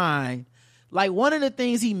be fine. Like, one of the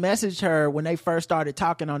things he messaged her when they first started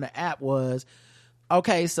talking on the app was,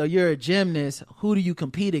 okay, so you're a gymnast. Who do you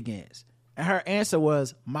compete against? And her answer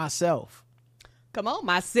was, myself. Come on,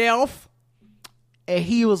 myself. And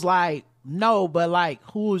he was like, no, but like,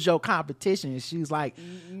 who's your competition? And she's like,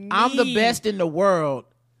 I'm the best in the world.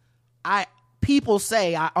 People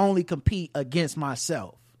say I only compete against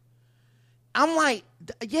myself. I'm like,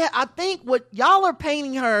 yeah, I think what y'all are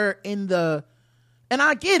painting her in and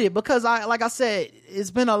I get it, because like I said,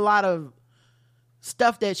 it's been a lot of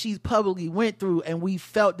stuff that she's publicly went through, and we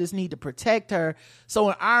felt this need to protect her. So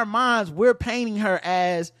in our minds, we're painting her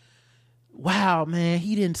as, wow, man,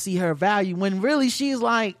 he didn't see her value, when really she's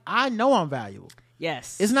like, I know I'm valuable.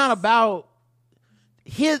 Yes. It's not about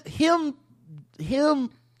him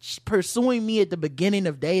pursuing me at the beginning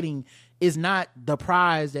of dating is not the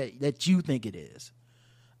prize that you think it is.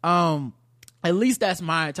 At least that's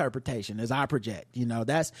my interpretation as I project. You know,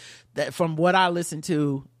 that from what I listened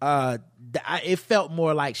to, it felt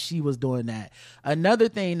more like she was doing that. Another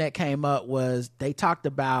thing that came up was they talked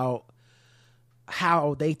about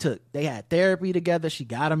how they had therapy together. She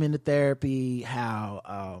got him into therapy.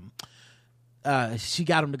 How she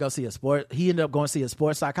got him to go see a sport. He ended up going to see a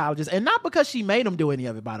sports psychologist, and not because she made him do any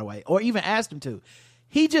of it, by the way, or even asked him to.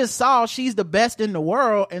 He just saw she's the best in the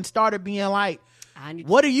world and started being like,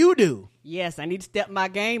 what do you do? Yes, I need to step my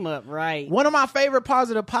game up, right. One of my favorite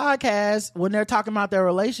parts of the podcast, when they're talking about their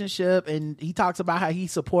relationship, and he talks about how he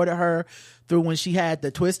supported her through when she had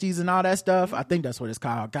the twisties and all that stuff. I think that's what it's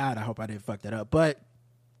called. God, I hope I didn't fuck that up. But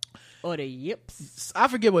or the yips. I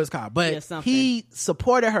forget what it's called. But he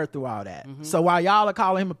supported her through all that. Mm-hmm. So while y'all are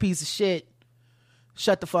calling him a piece of shit,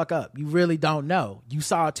 shut the fuck up. You really don't know. You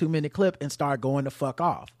saw a 2-minute clip and start going the fuck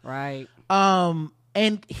off. Right.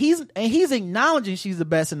 And he's acknowledging she's the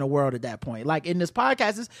best in the world at that point. Like in this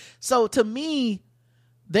podcast. So to me,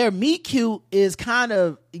 their meet cute is kind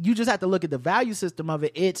of, you just have to look at the value system of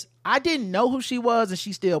it. I didn't know who she was and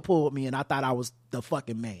she still pulled me and I thought I was the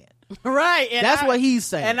fucking man. Right. And that's what he's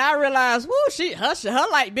saying. And I realized, woo, her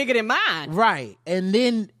light bigger than mine. Right. And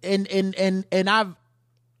then, and I've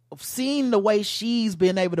seen the way she's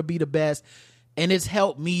been able to be the best, and it's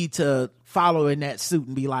helped me to follow in that suit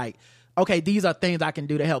and be like, okay, these are things I can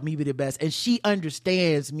do to help me be the best. And she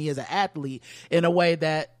understands me as an athlete in a way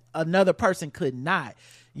that another person could not.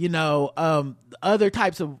 You know, other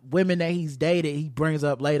types of women that he's dated, he brings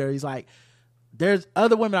up later. He's like, there's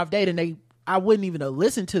other women I've dated and I wouldn't even have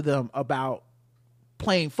listened to them about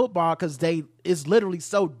playing football because it's literally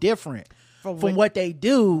so different from what they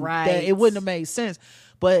do that it wouldn't have made sense.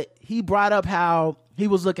 But he brought up how he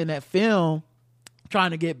was looking at film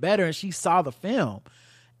trying to get better and she saw the film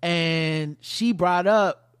and she brought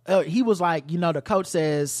up, he was like, you know, the coach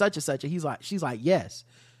says such and such, and she's like, yes,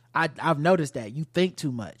 I've noticed that you think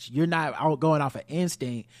too much. You're not going off of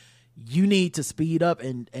instinct. You need to speed up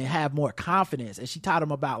and have more confidence. And she taught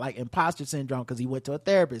him about like imposter syndrome because he went to a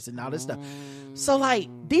therapist and all this stuff. So like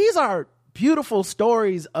these are beautiful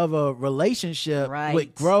stories of a relationship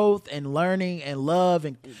with growth and learning and love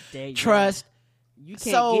and trust. You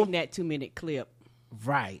can't get in that 2-minute clip.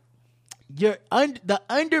 Right. The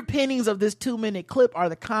underpinnings of this 2-minute clip are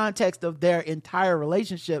the context of their entire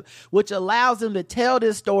relationship, which allows them to tell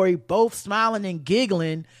this story both smiling and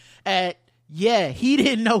giggling at, yeah, he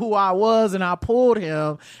didn't know who I was and I pulled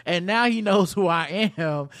him and now he knows who I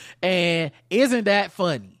am. And isn't that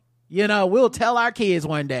funny? You know, we'll tell our kids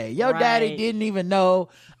one day, your daddy didn't even know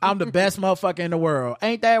I'm the best motherfucker in the world.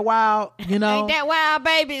 Ain't that wild? You know? Ain't that wild,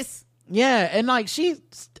 babies? Yeah. And like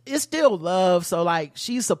it's still love. So like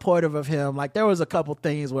she's supportive of him. Like there was a couple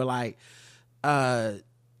things where like,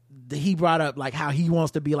 he brought up like how he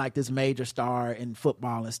wants to be like this major star in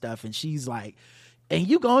football and stuff. And she's like, and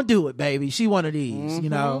you gonna do it, baby. She one of these, you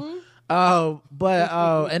know?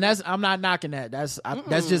 And I'm not knocking that. That's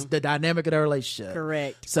just the dynamic of the relationship.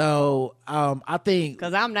 Correct. So, I think,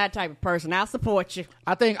 cause I'm that type of person. I'll support you.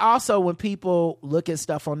 I think also when people look at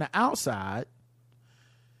stuff on the outside,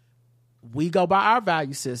 we go by our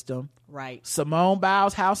value system. Right. Simone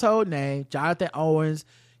Biles' household name, Jonathan Owens,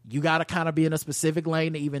 you got to kind of be in a specific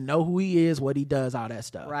lane to even know who he is, what he does, all that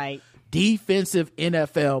stuff. Right. Defensive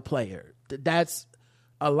NFL player. That's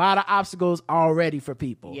a lot of obstacles already for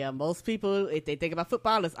people. Yeah, most people, if they think about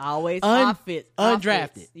football, it's always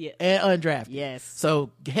undrafted. Yeah. And undrafted. Yes.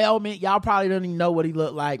 So helmet, y'all probably don't even know what he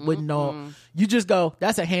looked like. Wouldn't know. You just go,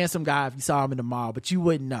 that's a handsome guy if you saw him in the mall, but you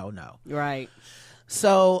wouldn't know. No. Right.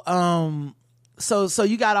 So, so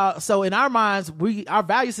you got so in our minds, our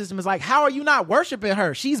value system is like, how are you not worshiping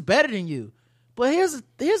her? She's better than you. But here's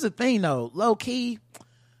the thing though, low key,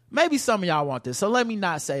 maybe some of y'all want this, so let me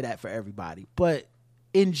not say that for everybody, but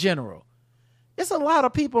in general, it's a lot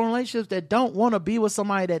of people in relationships that don't want to be with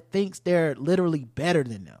somebody that thinks they're literally better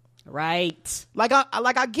than them. Right. Like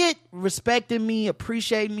I get respecting me,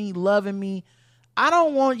 appreciating me, loving me. I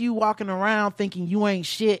don't want you walking around thinking you ain't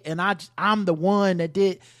shit and I'm the one that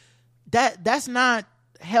did that. That's not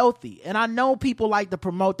healthy. And I know people like to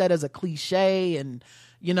promote that as a cliche and,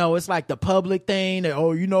 you know, it's like the public thing that,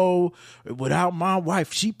 oh, you know, without my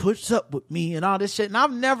wife, she puts up with me and all this shit. And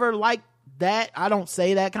I've never liked that. I don't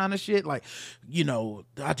say that kind of shit. Like, you know,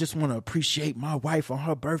 I just want to appreciate my wife on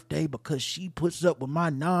her birthday because she puts up with my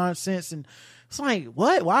nonsense. And it's like,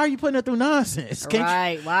 what? Why are you putting her through nonsense?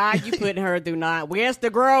 Right. Why are you putting her through nonsense? Where's the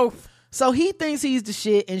growth? So he thinks he's the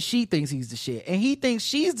shit and she thinks he's the shit. And he thinks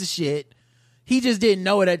she's the shit. He just didn't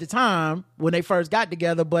know it at the time when they first got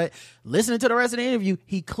together. But listening to the rest of the interview,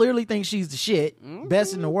 he clearly thinks she's the shit,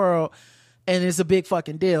 best in the world. And it's a big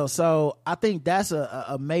fucking deal. So I think that's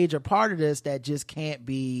a major part of this that just can't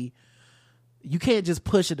be, you can't just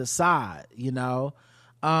push it aside, you know?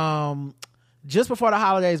 Just before the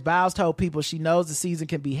holidays, Biles told people she knows the season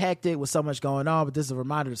can be hectic with so much going on, but this is a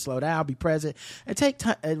reminder to slow down, be present,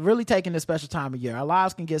 and really taking this special time of year. Our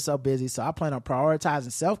lives can get so busy, so I plan on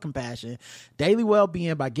prioritizing self-compassion, daily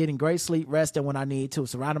well-being by getting great sleep, resting when I need to,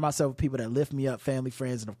 surrounding myself with people that lift me up, family,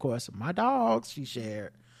 friends, and of course, my dogs, she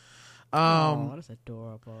shared. Oh, that's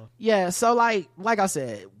adorable. Yeah, so like I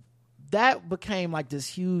said, that became like this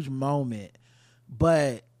huge moment,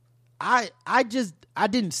 but I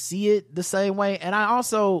didn't see it the same way. And I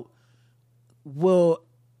also will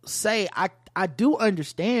say I do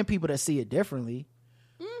understand people that see it differently.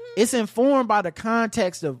 It's informed by the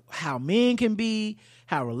context of how men can be,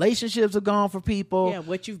 how relationships have gone for people. Yeah,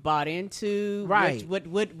 what you've bought into. Right.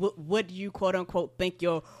 What do you quote unquote think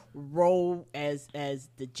your role as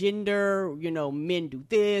the gender? You know, men do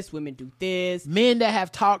this, women do this. Men that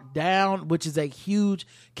have talked down, which is a huge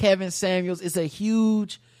Kevin Samuels. It's a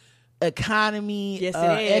huge economy, Yes,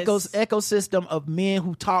 it is. ecosystem of men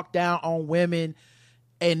who talk down on women,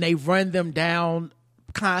 and they run them down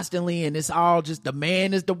constantly, and it's all just the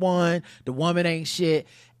man is the one, the woman ain't shit.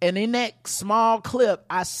 And in that small clip,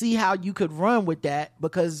 I see how you could run with that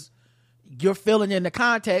because you're filling in the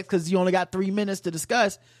context because you only got 3 minutes to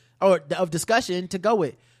discuss or of discussion to go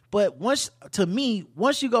with. But once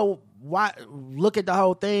you go look at the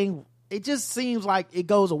whole thing, it just seems like it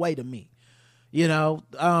goes away to me, you know?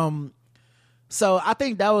 So I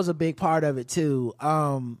think that was a big part of it too.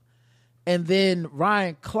 And then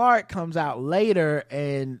Ryan Clark comes out later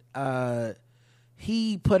and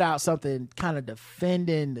he put out something kind of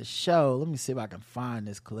defending the show. Let me see if I can find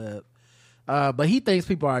this clip. But he thinks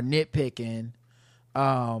people are nitpicking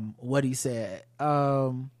what he said.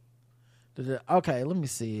 Okay, let me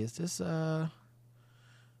see. Is this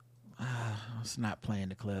it's not playing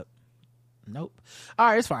the clip. Nope. All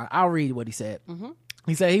right, it's fine. I'll read what he said.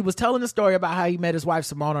 He said he was telling the story about how he met his wife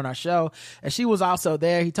Simone on our show, and she was also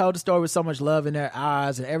there. He told the story with so much love in their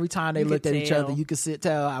eyes, and every time they looked at each other, you could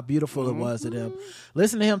tell how beautiful it was to them.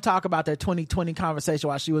 Listen to him talk about their 2020 conversation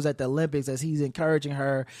while she was at the Olympics, as he's encouraging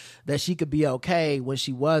her that she could be okay when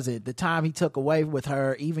she wasn't. The time he took away with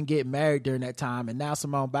her, even getting married during that time, and now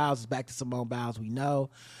Simone Biles is back to Simone Biles we know.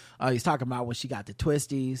 He's talking about when she got the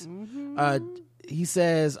twisties. He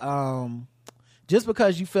says, just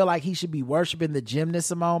because you feel like he should be worshiping the gymnast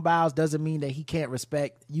Simone Biles doesn't mean that he can't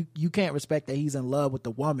respect you. You can't respect that he's in love with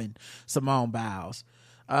the woman Simone Biles.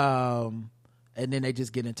 And then they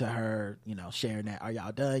just get into her, you know, sharing that, are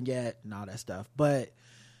y'all done yet? And all that stuff. But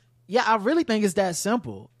yeah, I really think it's that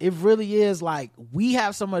simple. It really is. Like, we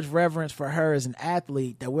have so much reverence for her as an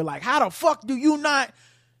athlete that we're like, how the fuck do you not?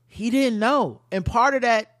 He didn't know. And part of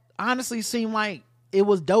that honestly seemed like it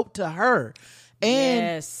was dope to her. And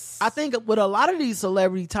yes. I think with a lot of these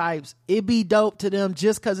celebrity types, it be dope to them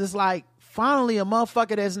just because it's like, finally, a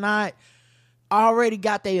motherfucker that's not already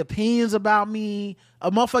got their opinions about me, a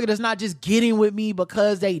motherfucker that's not just getting with me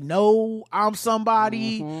because they know I'm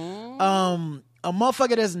somebody, a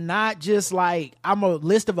motherfucker that's not just like, I'm a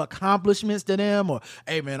list of accomplishments to them, or,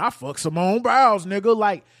 hey man, I fuck Simone Biles, nigga.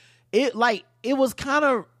 Like, it was kind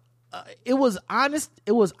of, it was honest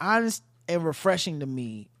and refreshing to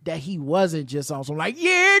me that he wasn't just on some like,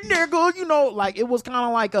 yeah, nigga, you know, like, it was kind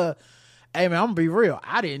of like a, hey man, I'm gonna be real,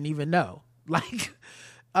 I didn't even know. Like,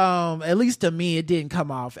 at least to me, it didn't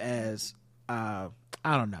come off as, I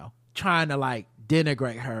don't know, trying to like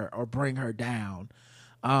denigrate her or bring her down.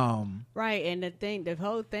 Right, and the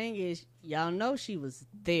whole thing is, y'all know she was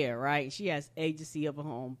there, right? She has agency of her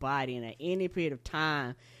own body, and at any period of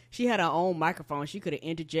time, she had her own microphone. She could have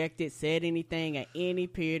interjected, said anything at any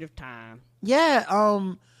period of time. Yeah,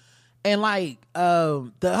 and like,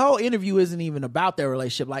 the whole interview isn't even about their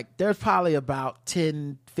relationship. Like, there's probably about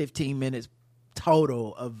 10, 15 minutes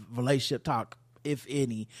total of relationship talk, if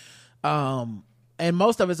any. And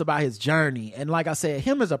most of it's about his journey. And like I said,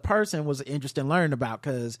 him as a person was interesting learning about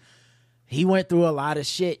because he went through a lot of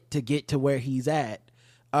shit to get to where he's at,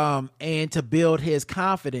 and to build his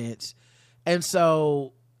confidence. And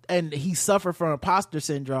so, and he suffered from imposter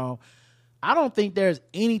syndrome. I don't think there's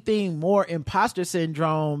anything more imposter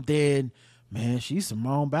syndrome than, man, she's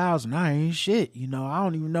Simone Biles and I ain't shit. You know, I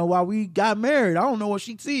don't even know why we got married. I don't know what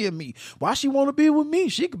she see in me. Why she want to be with me?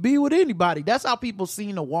 She could be with anybody. That's how people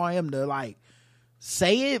seem to want him to like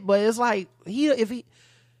say it. But it's like, he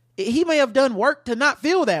may have done work to not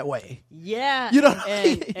feel that way. Yeah. You know,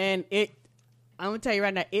 and I'm gonna tell you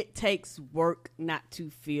right now, it takes work not to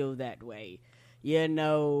feel that way. You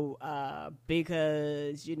know,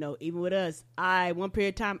 because, you know, even with us, one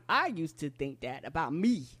period of time, I used to think that about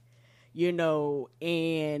me, you know,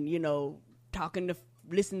 and, you know,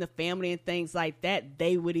 listening to family and things like that,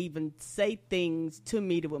 they would even say things to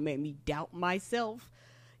me that would make me doubt myself.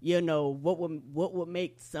 You know, what would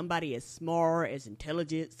make somebody as smart, as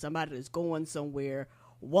intelligent, somebody that's going somewhere,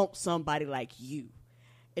 want somebody like you.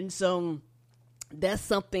 And so that's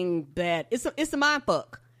something that, it's a mind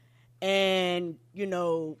fuck. And, you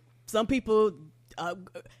know, some people,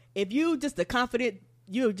 if you're just a confident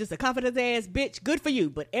ass bitch, good for you.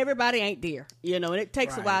 But everybody ain't there, you know, and it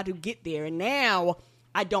takes a while to get there. And now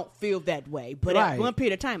I don't feel that way. But at one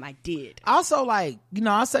period of time, I did. Also, like, you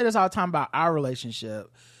know, I say this all the time about our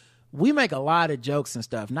relationship. We make a lot of jokes and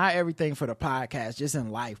stuff. Not everything for the podcast, just in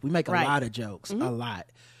life. We make a lot of jokes, a lot.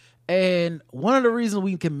 And one of the reasons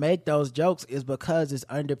we can make those jokes is because it's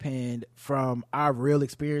underpinned from our real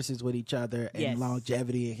experiences with each other and Yes.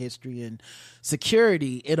 longevity and history and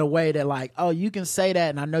security in a way that like, oh, you can say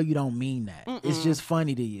that and I know you don't mean that. It's just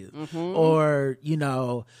funny to you. Or, you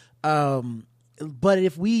know, but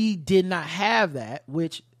if we did not have that,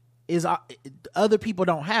 which is other people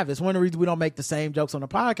don't have, it's one of the reasons we don't make the same jokes on the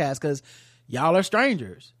podcast, because y'all are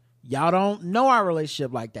strangers. Y'all don't know our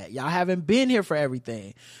relationship like that. Y'all haven't been here for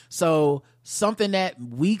everything. So something that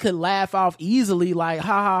we could laugh off easily, like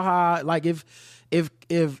ha ha ha, like if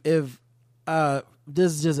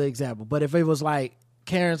this is just an example, but if it was like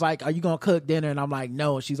Karen's like, are you gonna cook dinner? And I'm like,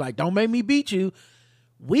 no. And she's like, don't make me beat you.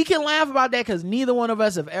 We can laugh about that because neither one of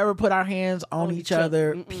us have ever put our hands on each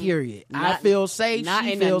other, period. I feel safe. Not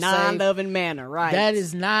she in a feels safe. non-loving manner, right? That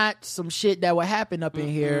is not some shit that would happen up in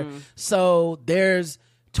here. So there's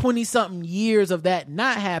 20-something years of that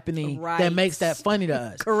not happening that makes that funny to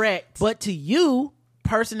us. Correct. But to you,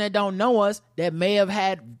 person that don't know us, that may have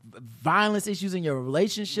had violence issues in your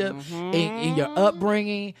relationship, in your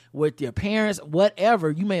upbringing, with your parents,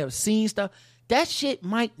 whatever, you may have seen stuff. That shit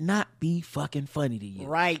might not be fucking funny to you.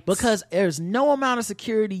 Right. Because there's no amount of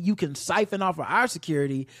security you can siphon off of our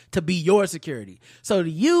security to be your security. So to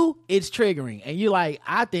you, it's triggering. And you're like,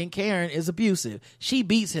 I think Karen is abusive. She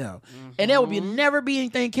beats him. And there will never be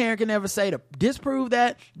anything Karen can ever say to disprove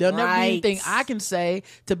that. There'll never be anything I can say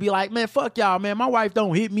to be like, man, fuck y'all, man. My wife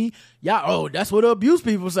don't hit me. Y'all, oh, that's what abuse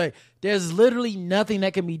people say. There's literally nothing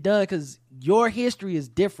that can be done because your history is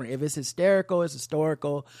different. If it's hysterical, it's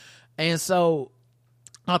historical. And so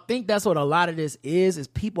I think that's what a lot of this is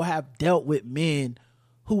people have dealt with men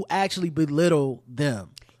who actually belittle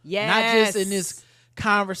them. Yes. Not just in this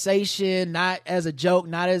conversation, not as a joke,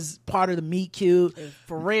 not as part of the meet cute.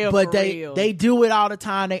 For real, but for real. they do it all the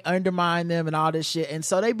time. They undermine them and all this shit. And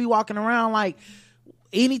so they be walking around like,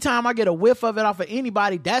 anytime I get a whiff of it off of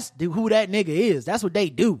anybody, that's who that nigga is. That's what they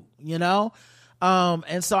do, you know?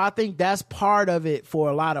 And so I think that's part of it for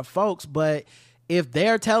a lot of folks. But if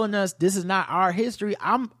they're telling us this is not our history,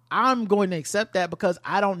 I'm going to accept that because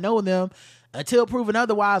I don't know them. Until proven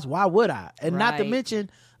otherwise, why would I? And not to mention,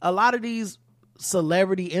 a lot of these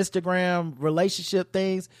celebrity Instagram relationship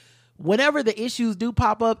things, whenever the issues do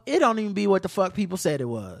pop up, it don't even be what the fuck people said it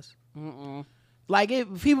was. Like,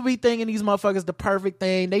 people be thinking these motherfuckers the perfect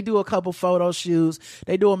thing. They do a couple photo shoots.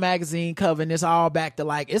 They do a magazine cover, and it's all back to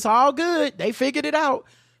like, it's all good. They figured it out.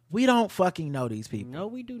 We don't fucking know these people. No,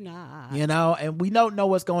 we do not. You know, and we don't know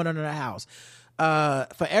what's going on in the house.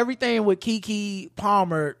 For everything with Keke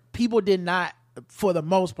Palmer, people did not, for the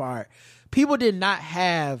most part, people did not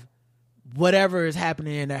have whatever is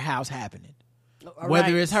happening in their house happening.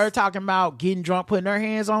 Whether it's her talking about getting drunk, putting her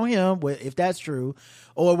hands on him, if that's true,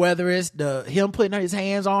 or whether it's him putting his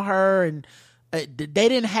hands on her, and they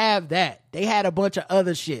didn't have that. They had a bunch of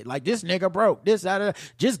other shit like this nigga broke. This, that,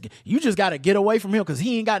 you just got to get away from him because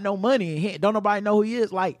he ain't got no money and don't nobody know who he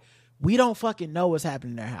is. Like, we don't fucking know what's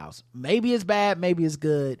happening in their house. Maybe it's bad, maybe it's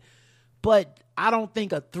good, but I don't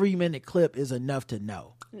think a 3-minute clip is enough to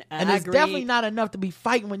know. And it's definitely not enough to be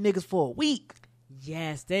fighting with niggas for a week.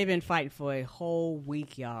 Yes, they've been fighting for a whole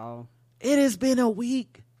week, y'all. It has been a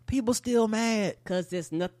week. People still mad. Because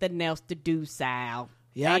there's nothing else to do, Sal.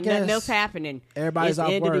 Yeah, Ain't nothing else happening. Everybody's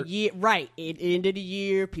off end work. Of the year, right. At the end of the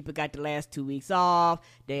year, people got the last 2 weeks off.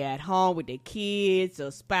 They're at home with their kids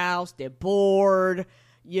or spouse. They're bored,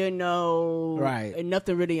 you know. Right. And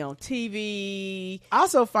nothing really on TV. I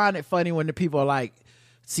also find it funny when the people are like,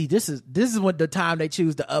 see, this is when the time they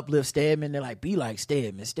choose to uplift Stedman. They're like, be like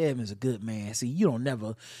Stedman. Stedman's a good man. See, you don't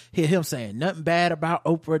never hear him saying nothing bad about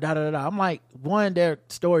Oprah, da-da-da-da. I'm like, one, their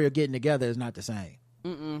story of getting together is not the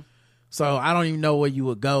same. So I don't even know where you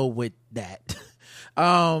would go with that.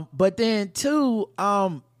 But then two,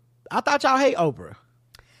 I thought y'all hate Oprah.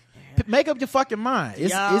 Make up your fucking mind.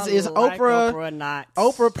 Is like Oprah or not?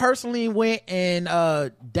 Oprah personally went and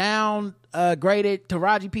downgraded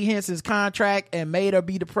Taraji P. Henson's contract and made her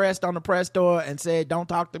be depressed on the press tour and said, don't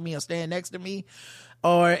talk to me or stand next to me?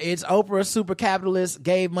 Or it's Oprah, super capitalist,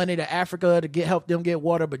 gave money to Africa to help them get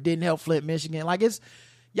water but didn't help Flint, Michigan? Like, it's,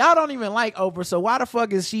 y'all don't even like Oprah, so why the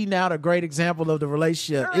fuck is she now the great example of the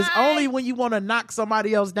relationship? Right. It's only when you want to knock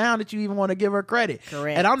somebody else down that you even want to give her credit.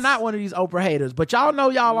 Correct. And I'm not one of these Oprah haters, but y'all know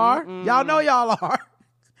y'all are. Y'all know y'all are.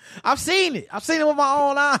 I've seen it. I've seen it with my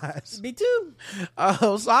own eyes. Me too.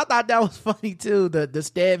 So I thought that was funny too, the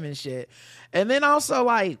Stedman shit. And then also,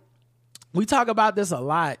 like, we talk about this a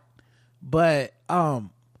lot, but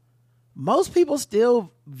most people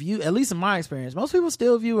still view, at least in my experience, most people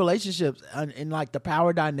still view relationships in like the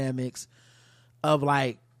power dynamics of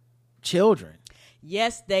like children.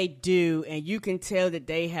 Yes, they do, and you can tell that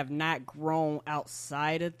they have not grown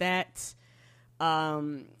outside of that.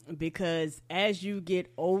 Because as you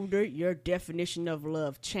get older, your definition of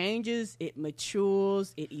love changes, it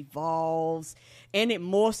matures, it evolves, and it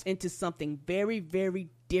morphs into something very, very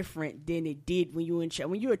different than it did when you were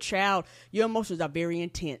when you're a child. Your emotions are very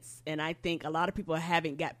intense, and I think a lot of people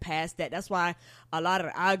haven't got past that. That's why a lot of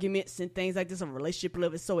the arguments and things like this on relationship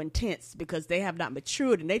love is so intense, because they have not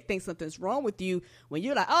matured and they think something's wrong with you when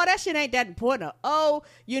you're like, oh, that shit ain't that important. Or, oh,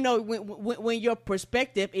 you know, when your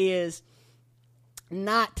perspective is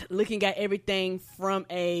not looking at everything from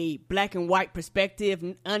a black and white perspective,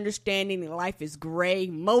 understanding that life is gray.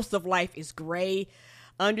 Most of life is gray.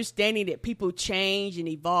 Understanding that people change and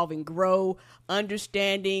evolve and grow.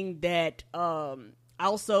 Understanding that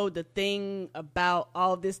also the thing about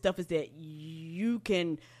all this stuff is that you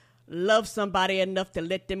can love somebody enough to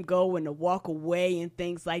let them go and to walk away and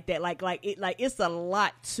things like that. Like it's a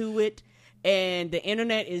lot to it. And the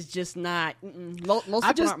internet is just not. Most people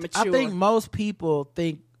aren't mature. I think most people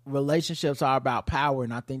think relationships are about power,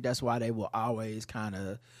 and I think that's why they will always kind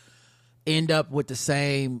of end up with the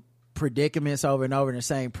same predicaments over and over and the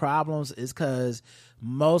same problems. Is because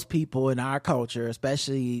most people in our culture,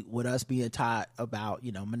 especially with us being taught about,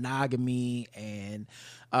 you know, monogamy and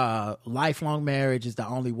lifelong marriage is the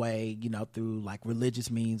only way, you know, through like religious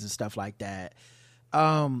means and stuff like that.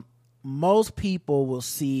 Most people will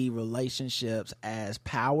see relationships as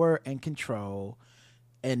power and control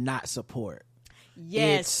and not support.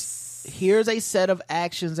 Yes. Here's a set of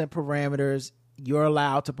actions and parameters you're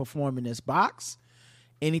allowed to perform in this box.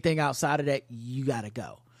 Anything outside of that, you got to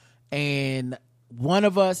go. And one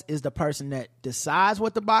of us is the person that decides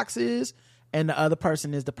what the box is, and the other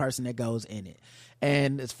person is the person that goes in it.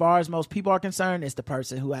 And as far as most people are concerned, it's the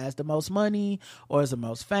person who has the most money or is the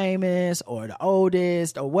most famous or the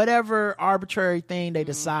oldest or whatever arbitrary thing they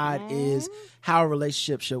decide is how a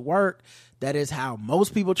relationship should work. That is how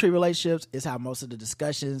most people treat relationships. It's how most of the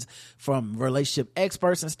discussions from relationship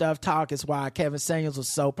experts and stuff talk. It's why Kevin Samuels was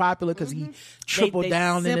so popular, because he tripled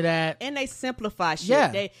down into that. And they simplify shit.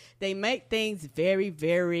 Yeah. They make things very,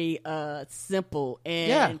 very simple.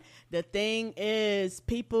 And the thing is,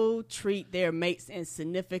 people treat their mates and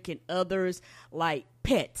significant others like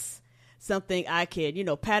pets. Something I can, you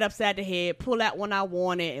know, pat upside the head, pull out when I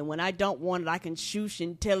want it, and when I don't want it, I can shoosh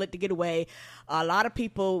and tell it to get away. A lot of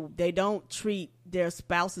people, they don't treat their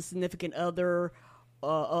spouse or significant other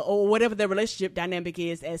or whatever their relationship dynamic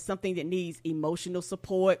is as something that needs emotional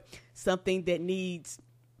support, something that needs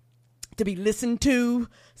to be listened to,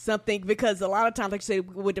 something, because a lot of times, like you say,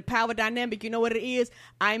 with the power dynamic, you know what it is?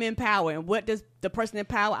 I'm in power, and what does the person in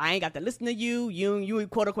power? I ain't got to listen to you. You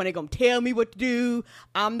quote unquote, they gonna tell me what to do.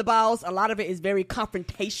 I'm the boss. A lot of it is very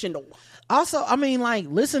confrontational. Also, I mean, like,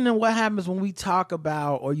 listen to what happens when we talk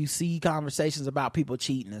about, or you see conversations about people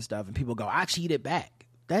cheating and stuff, and people go, I cheated back.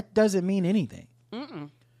 That doesn't mean anything.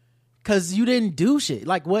 Because you didn't do shit.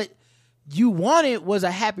 Like, what you wanted was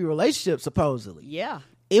a happy relationship, supposedly. Yeah.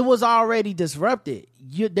 It was already disrupted.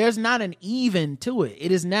 There's not an even to it.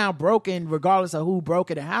 It is now broken, regardless of who broke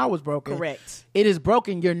it and how it was broken. Correct. It is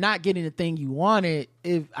broken. You're not getting the thing you wanted.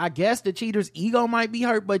 I guess the cheater's ego might be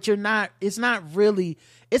hurt, but you're not. It's not really.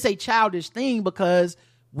 It's a childish thing, because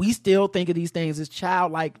we still think of these things as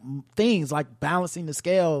childlike things, like balancing the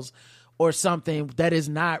scales or something that is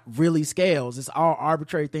not really scales. It's all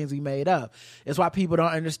arbitrary things we made up. It's why people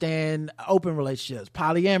don't understand open relationships,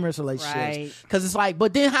 polyamorous relationships. Because it's like,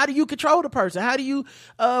 but then how do you control the person? How do you,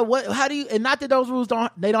 and not that those rules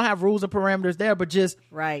don't have rules and parameters there, but just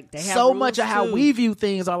they have so much of how too. we view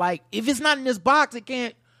things are like, if it's not in this box, it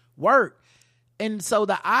can't work. And so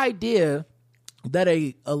the idea that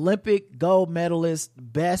a Olympic gold medalist,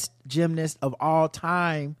 best gymnast of all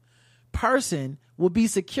time person will be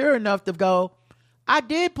secure enough to go, I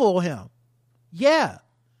did pull him. Yeah.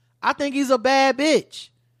 I think he's a bad bitch.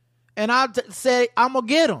 And I said, I'm going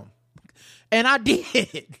to get him. And I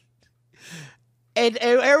did. And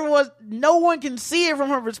no one can see it from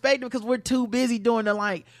her perspective, because we're too busy doing the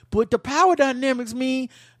like, but the power dynamics mean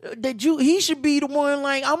that he should be the one,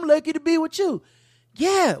 like, I'm lucky to be with you.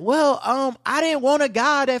 Yeah. Well, I didn't want a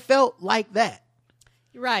guy that felt like that.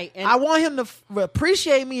 Right. And I want him to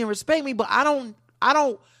appreciate me and respect me, but I don't,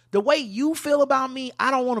 the way you feel about me,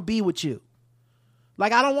 I don't want to be with you.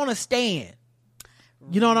 Like, I don't want to stand.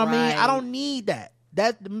 You know what I mean? I don't need that.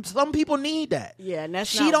 Some people need that. Yeah, and that's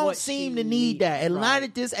she not don't what seem she to need that. And not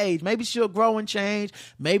at this age. Maybe she'll grow and change.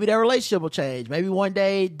 Maybe their relationship will change. Maybe one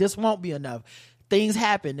day this won't be enough. Things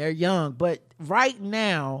happen. They're young. But right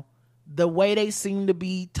now, the way they seem to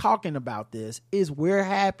be talking about this is we're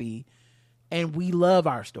happy and we love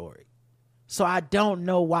our story. So I don't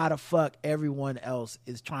know why the fuck everyone else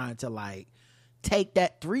is trying to like take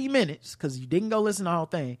that 3 minutes, because you didn't go listen to the whole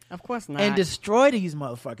thing. Of course not. And destroy these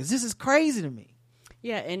motherfuckers. This is crazy to me.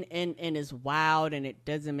 Yeah, and it's wild and it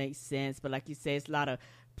doesn't make sense. But like you say, it's a lot of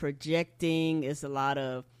projecting. It's a lot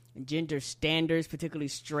of gender standards, particularly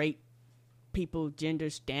straight people, gender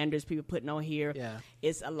standards people putting on here. Yeah.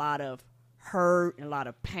 It's a lot of hurt, a lot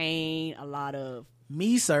of pain, a lot of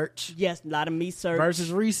me search. Yes, a lot of me search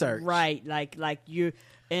versus research. Right, like you're,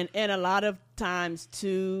 and a lot of times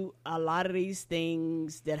too, a lot of these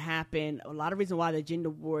things that happen, a lot of reason why the gender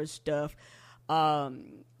war stuff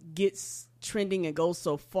gets trending and goes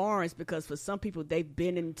so far is because for some people they've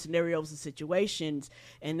been in scenarios and situations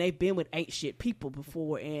and they've been with ain't shit people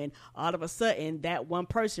before, and all of a sudden that one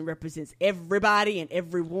person represents everybody and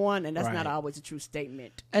everyone, and that's not always a true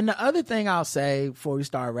statement. And the other thing I'll say before we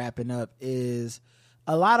start wrapping up is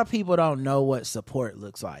a lot of people don't know what support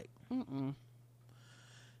looks like.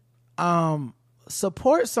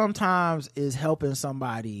 Support sometimes is helping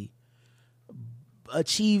somebody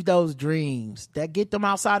achieve those dreams that get them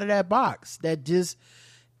outside of that box, that just,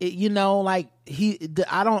 you know, like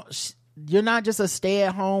you're not just a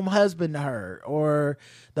stay-at-home husband to her, or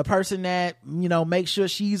the person that, you know, makes sure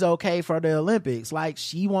she's okay for the Olympics. Like,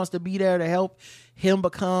 she wants to be there to help him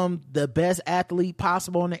become the best athlete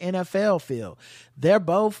possible in the NFL field. They're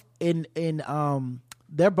both in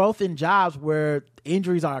jobs where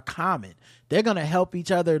injuries are common. They're going to help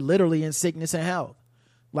each other literally in sickness and health.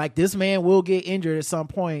 Like, this man will get injured at some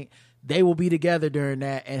point. They will be together during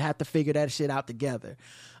that and have to figure that shit out together.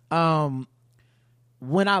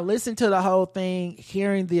 When I listened to the whole thing,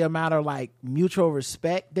 hearing the amount of like mutual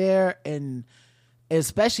respect there, and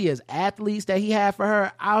especially as athletes that he had for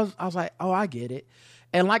her, I was like, oh, I get it.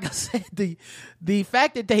 And like I said, the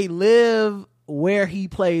fact that they live where he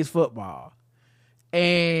plays football,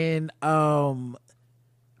 and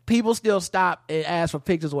people still stop and ask for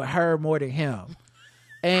pictures with her more than him.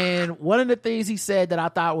 And one of the things he said that I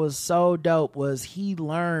thought was so dope was he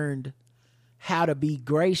learned how to be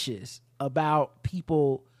gracious about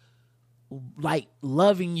people like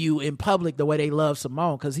loving you in public the way they love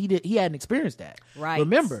Simone, because he hadn't experienced that. Right.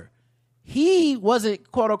 Remember, he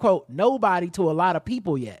wasn't quote unquote nobody to a lot of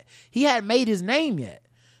people yet. He hadn't made his name yet.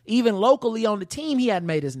 Even locally on the team, he hadn't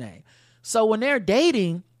made his name. So when they're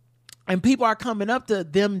dating and people are coming up to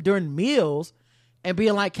them during meals and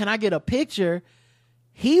being like, can I get a picture?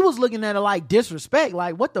 He was looking at it like disrespect.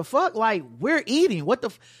 Like, what the fuck? Like, we're eating.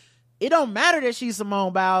 It don't matter that she's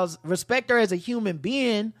Simone Biles. Respect her as a human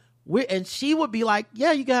being. And she would be like,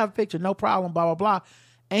 yeah, you can have a picture. No problem, blah, blah, blah.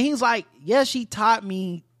 And he's like, yeah, she taught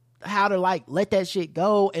me how to like let that shit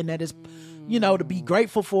go, and that is, you know, to be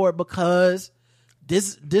grateful for it, because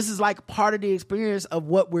this is like part of the experience of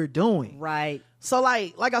what we're doing. Right. So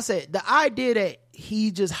like I said, the idea that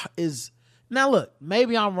he just is, now look,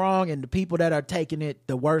 maybe I'm wrong, and the people that are taking it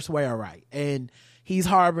the worst way are right. And he's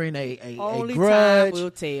harboring a grudge, time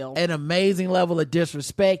will tell. An amazing level of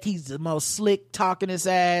disrespect. He's the most slick talking his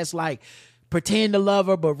ass, like pretend to love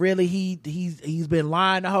her, but really he's been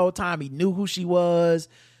lying the whole time. He knew who she was.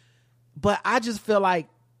 But I just feel like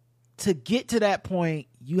to get to that point,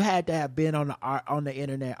 you had to have been on the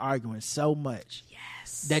internet arguing so much,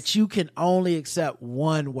 yes, that you can only accept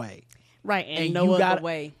one way. Right, and no other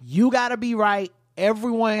way. You gotta be right.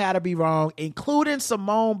 Everyone gotta be wrong, including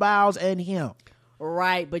Simone Biles and him.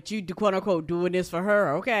 Right, but you quote unquote doing this for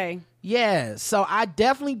her, okay? Yeah, so I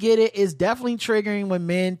definitely get it. It's definitely triggering when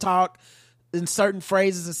men talk in certain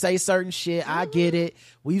phrases and say certain shit. I get it.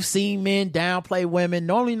 We've seen men downplay women.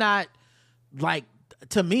 Normally not, like,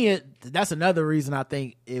 to me, that's another reason I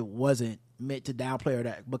think it wasn't meant to downplay her,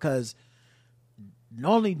 that, because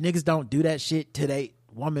normally niggas don't do that shit to they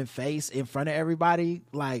woman face in front of everybody.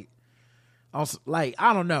 Like I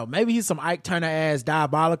don't know, maybe he's some Ike Turner ass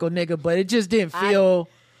diabolical nigga, but it just didn't feel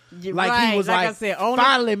like he was like I said,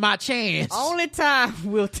 finally my chance. Only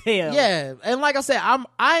time will tell. Yeah, and like I said,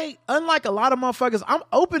 I unlike a lot of motherfuckers, I'm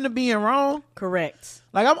open to being wrong. Correct.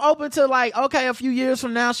 Like, I'm open to, like, okay, a few years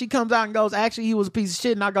from now she comes out and goes, actually he was a piece of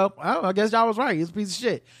shit, and I go, oh, I guess y'all was right, he was a piece of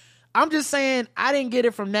shit. I'm just saying I didn't get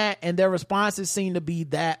it from that, and their responses seem to be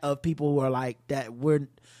that of people who are like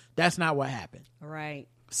that's not what happened. Right.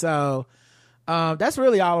 So that's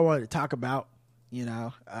really all I wanted to talk about, you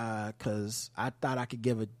know, because I thought I could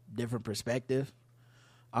give a different perspective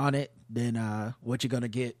on it than what you're gonna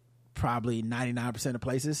get probably 99% of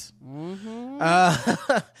places.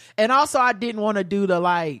 Mm-hmm. And also I didn't want to do the,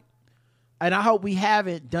 like, And I hope we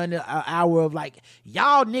haven't done an hour of like,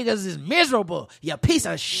 y'all niggas is miserable. You piece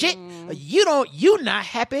of shit. You not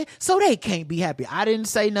happy, so they can't be happy. I didn't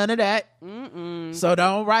say none of that. So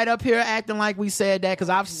don't write up here acting like we said that, because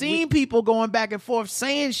I've seen people going back and forth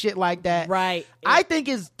saying shit like that. Right. I think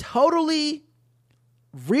it's totally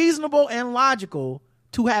reasonable and logical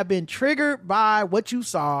to have been triggered by what you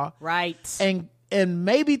saw. Right. And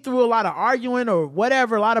maybe through a lot of arguing or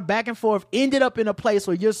whatever, a lot of back and forth, ended up in a place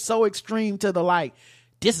where you're so extreme to the like,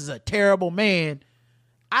 this is a terrible man.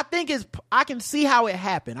 I think I can see how it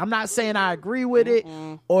happened. I'm not saying I agree with it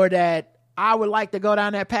or that I would like to go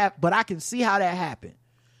down that path, but I can see how that happened.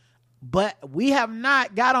 But we have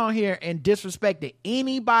not got on here and disrespected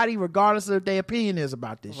anybody regardless of what their opinion is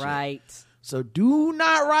about this shit. Right. So do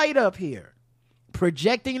not write up here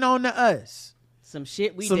projecting on to us some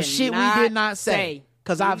shit we did not say.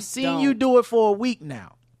 Because I've seen you do it for a week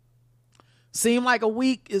now. Seem like a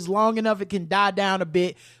week is long enough. It can die down a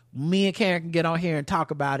bit. Me and Karen can get on here and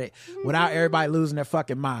talk about it without everybody losing their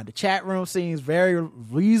fucking mind. The chat room seems very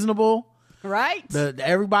reasonable. Right.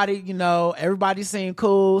 Everybody seemed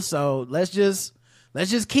cool. So let's just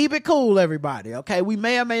keep it cool, everybody. Okay. We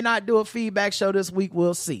may or may not do a feedback show this week.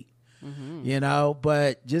 We'll see.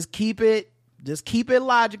 But just keep it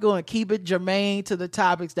logical and keep it germane to the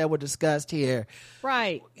topics that were discussed here.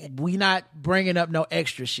 Right. We not bringing up no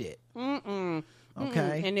extra shit.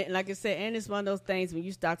 Okay. And like I said, and it's one of those things when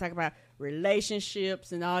you start talking about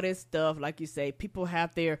relationships and all this stuff, like you say, people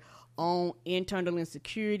have their own internal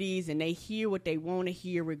insecurities and they hear what they want to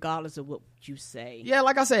hear regardless of what you say. Yeah,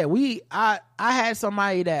 like I said, I had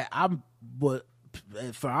somebody that I'm,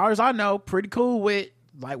 for ours I know, pretty cool with.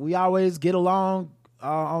 Like we always get along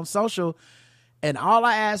on social. And all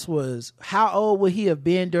I asked was, how old would he have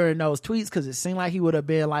been during those tweets? Because it seemed like he would have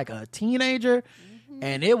been like a teenager.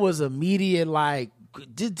 And it was immediate, like,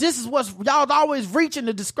 this is what y'all always reaching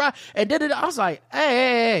to describe. And I was like,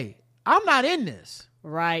 hey, I'm not in this.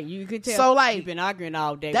 Right. You could tell. So, like, you've been arguing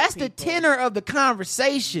all day. That's the tenor of the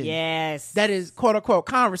conversation. Yes. That is, quote unquote,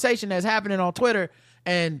 conversation that's happening on Twitter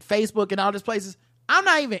and Facebook and all these places. I'm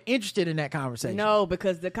not even interested in that conversation. No,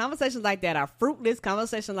 because the conversations like that are fruitless.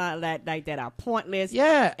 Conversations like that are pointless.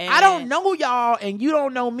 Yeah. And I don't know y'all, and you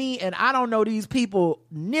don't know me, and I don't know these people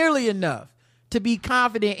nearly enough to be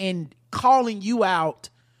confident in calling you out.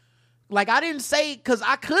 Like, I didn't say, because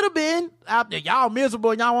I could have been out there, y'all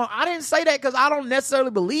miserable, I didn't say that because I don't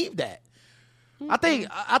necessarily believe that. I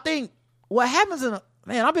think what happens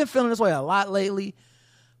man, I've been feeling this way a lot lately,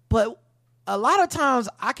 but a lot of times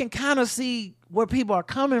I can kind of see where people are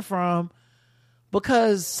coming from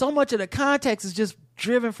because so much of the context is just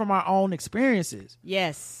driven from our own experiences.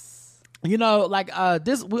 Yes. Like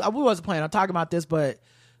this, we wasn't planning on talking about this, but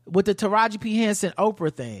with the Taraji P. Henson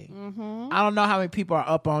Oprah thing, I don't know how many people are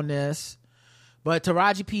up on this, but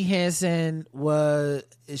Taraji P. Henson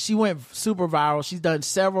she went super viral. She's done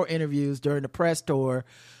several interviews during the press tour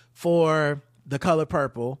for The Color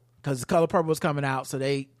Purple, because The Color Purple is coming out, so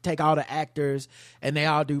they take all the actors and they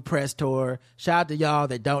all do press tour. Shout out to y'all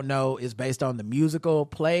that don't know, it's based on the musical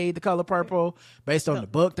play The Color Purple, based on the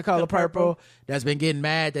book The Color Purple, that's been getting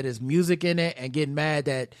mad that there's music in it and getting mad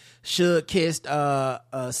that Suge kissed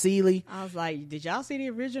Celie. I was like, did y'all see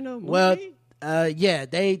the original movie? Well, yeah,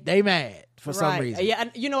 they mad for some reason. Yeah,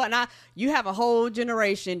 you know what? You have a whole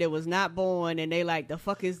generation that was not born, and they like, the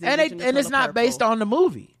fuck is this? And it's not based on the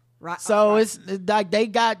movie. Right. So it's like they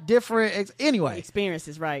got different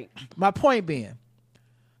experiences, right? My point being,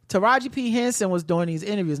 Taraji P. Henson was doing these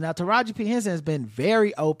interviews. Now, Taraji P. Henson has been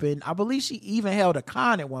very open. I believe she even held a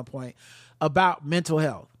con at one point about mental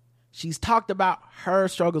health. She's talked about her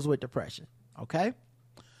struggles with depression. Okay.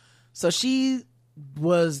 So she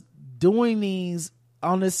was doing these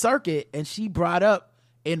on this circuit, and she brought up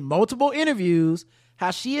in multiple interviews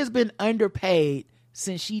how she has been underpaid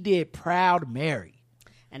since she did Proud Mary.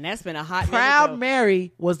 And that's been a hot Proud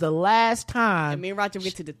Mary was the last time. And me and Roger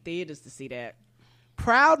went to the theaters to see that.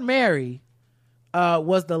 Proud Mary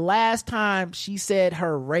was the last time she said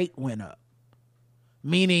her rate went up.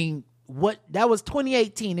 Meaning, that was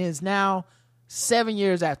 2018. It is now 7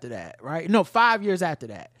 years after that, right? No, 5 years after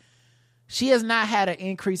that. She has not had an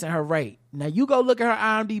increase in her rate. Now, you go look at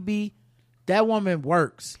her IMDb. That woman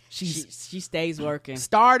works. She stays working.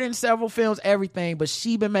 Starred in several films, everything, but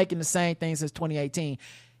she been making the same thing since 2018.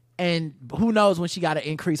 And who knows when she got an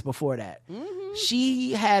increase before that. Mm-hmm.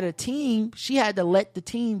 She had a team. She had to let the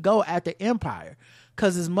team go after Empire.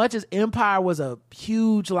 Because as much as Empire was a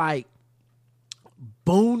huge, like,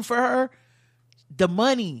 boon for her, the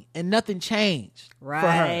money and nothing changed for her.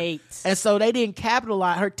 Right. And so they didn't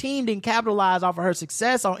capitalize, her team didn't capitalize off of her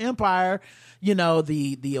success on Empire, you know,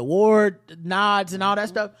 the award nods and all that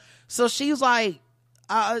stuff. So she was like,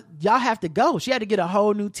 y'all have to go. She had to get a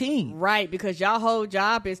whole new team. Right, because y'all whole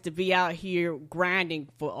job is to be out here grinding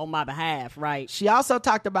on my behalf, right? She also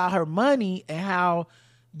talked about her money and how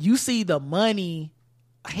you see the money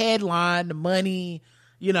headline, the money,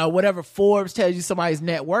 you know, whatever Forbes tells you somebody's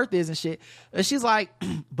net worth is and shit. And she's like,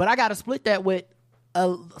 but I got to split that with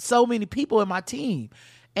so many people in my team.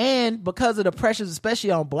 And because of the pressures,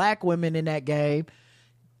 especially on black women in that game,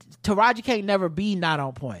 Taraji can't never be not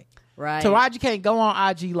on point. Right. Taraji can't go on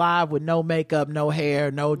IG Live with no makeup, no hair,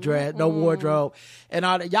 no dress, no wardrobe, and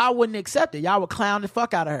all that. Y'all wouldn't accept it. Y'all would clown the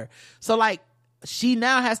fuck out of her. So, like, she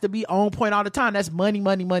now has to be on point all the time. That's money,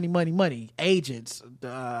 money, money, money, money. Agents,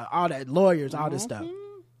 all that, lawyers, all this stuff.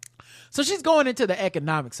 So she's going into the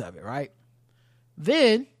economics of it, right?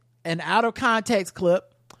 Then, an out of context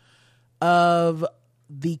clip of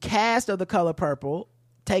the cast of The Color Purple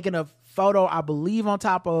taking a photo, I believe, on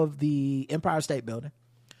top of the Empire State Building.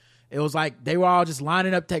 It was like they were all just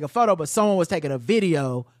lining up to take a photo, but someone was taking a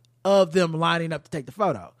video of them lining up to take the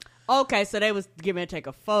photo. Okay, so they was giving to take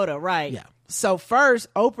a photo, right? Yeah. So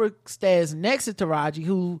first, Oprah stands next to Taraji,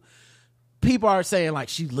 who people are saying like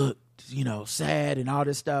she looked, you know, sad and all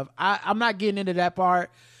this stuff. I'm not getting into that part.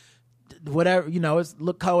 Whatever, you know, it's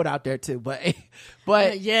look cold out there too. But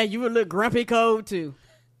yeah, you would look grumpy cold too.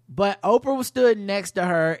 But Oprah was stood next to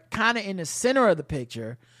her, kind of in the center of the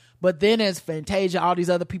picture. But then as Fantasia, all these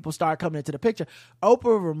other people start coming into the picture,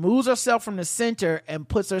 Oprah removes herself from the center and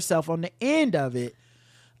puts herself on the end of it.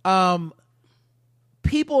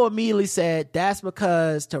 People immediately said that's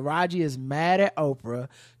because Taraji is mad at Oprah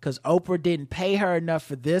because Oprah didn't pay her enough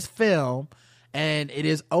for this film. And it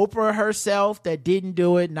is Oprah herself that didn't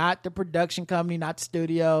do it, not the production company, not the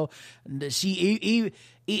studio.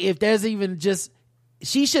 If there's even just,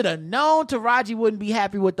 she should have known Taraji wouldn't be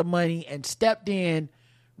happy with the money and stepped in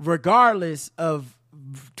regardless of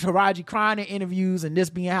Taraji crying in interviews and this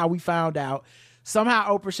being how we found out.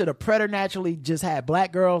 Somehow Oprah should have preternaturally just had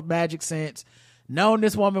black girl magic sense, known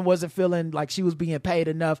this woman wasn't feeling like she was being paid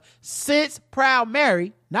enough since Proud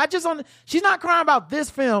Mary, not just on, she's not crying about this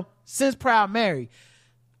film, since Proud Mary.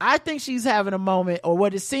 I think she's having a moment, or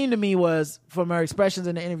what it seemed to me was from her expressions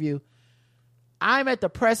in the interview, I'm at the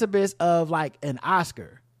precipice of like an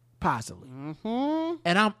Oscar, possibly. And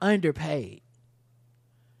I'm underpaid.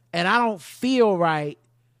 And I don't feel right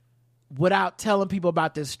without telling people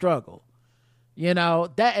about this struggle. You know,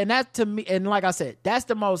 that to me, and like I said, that's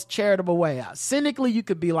the most charitable way out. Cynically, you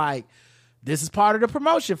could be like, this is part of the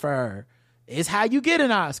promotion for her. It's how you get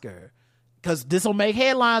an Oscar. Because this will make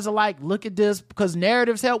headlines of like, look at this, because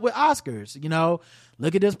narratives help with Oscars, you know.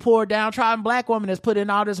 Look at this poor downtrodden black woman that's put in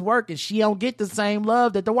all this work and she don't get the same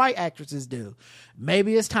love that the white actresses do.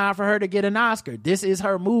 Maybe it's time for her to get an Oscar. This is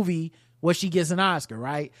her movie where she gets an Oscar,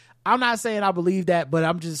 right? I'm not saying I believe that, but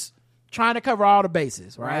I'm just trying to cover all the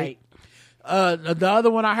bases, right? The other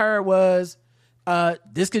one I heard was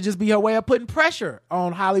this could just be her way of putting pressure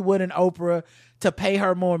on Hollywood and Oprah to pay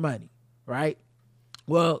her more money, right?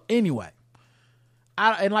 Well, anyway,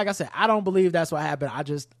 and like I said, I don't believe that's what happened.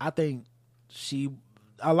 I think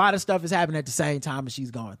a lot of stuff is happening at the same time and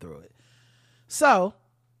she's going through it. So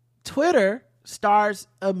Twitter starts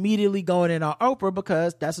immediately going in on Oprah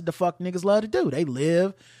because that's what the fuck niggas love to do. They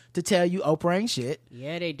live to tell you Oprah ain't shit.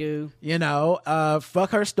 Yeah, they do. You know,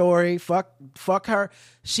 fuck her story, fuck her.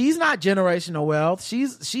 She's not generational wealth.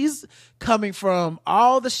 She's coming from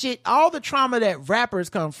all the shit, all the trauma that rappers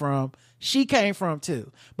come from. She came from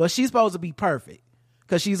too, but she's supposed to be perfect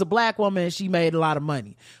because she's a black woman and she made a lot of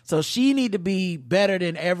money. So she need to be better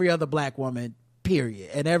than every other black woman,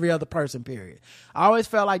 period, and every other person, period. I always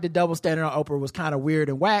felt like the double standard on Oprah was kind of weird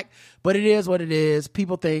and whack, but it is what it is.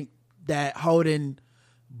 People think that holding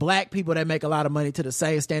black people that make a lot of money to the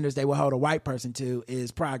same standards they would hold a white person to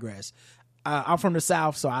is progress. I'm from the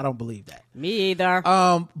South, so I don't believe that. Me either.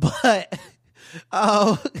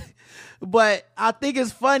 But I think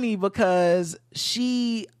it's funny because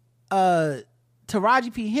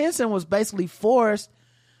Taraji P. Henson was basically forced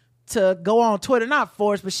to go on Twitter. Not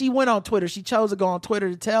forced, but she went on Twitter. She chose to go on Twitter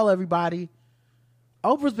to tell everybody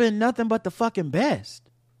Oprah's been nothing but the fucking best.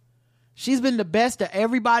 She's been the best to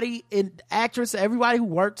everybody, in actress, everybody who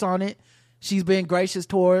works on it. She's been gracious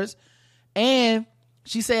towards. And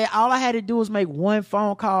she said, all I had to do was make one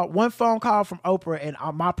phone call from Oprah and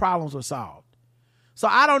my problems were solved. So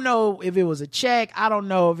I don't know if it was a check. I don't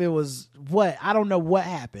know if it was what. I don't know what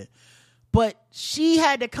happened. But she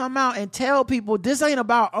had to come out and tell people this ain't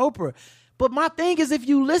about Oprah. But my thing is, if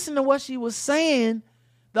you listen to what she was saying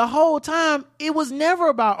the whole time, it was never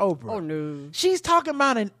about Oprah. Oh, no. She's talking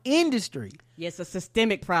about an industry. Yes, a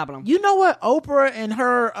systemic problem. You know what Oprah and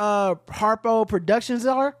her Harpo Productions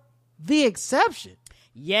are? The exception.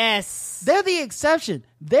 Yes. They're the exception.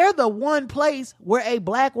 They're the one place where a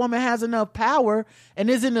black woman has enough power and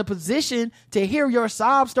is in a position to hear your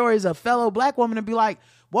sob stories of fellow black woman and be like,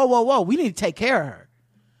 whoa, we need to take care of her.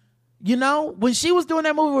 You know, when she was doing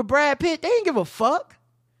that movie with Brad Pitt, they didn't give a fuck.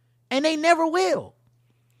 And they never will.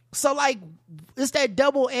 So, like, it's that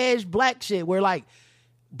double-edged black shit where, like,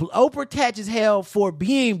 Oprah catches hell for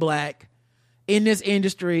being black in this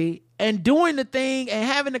industry and doing the thing and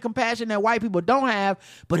having the compassion that white people don't have,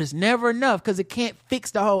 but it's never enough because it can't fix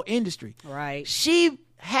the whole industry. Right. She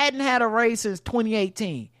hadn't had a raise since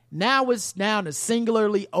 2018. Now it's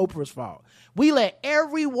singularly Oprah's fault. We let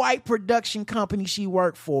every white production company she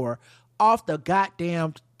worked for off the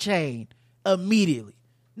goddamn chain immediately.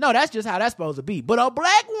 No, that's just how that's supposed to be. But a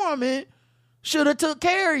black woman should have took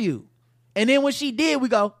care of you. And then when she did, we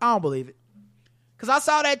go, I don't believe it. Because I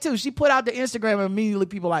saw that too. She put out the Instagram and immediately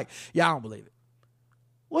people like, yeah, I don't believe it.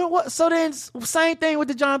 What? So then, same thing with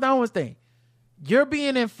the Jonathan Owens thing. You're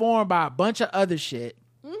being informed by a bunch of other shit.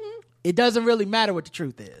 Mm-hmm. It doesn't really matter what the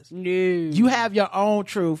truth is. No. You have your own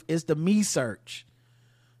truth. It's the me search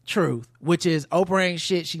truth, which is Oprah ain't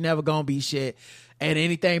shit. She never gonna be shit. And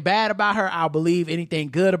anything bad about her, I'll believe. Anything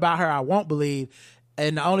good about her, I won't believe.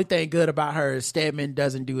 And the only thing good about her is Stedman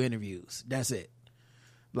doesn't do interviews. That's it.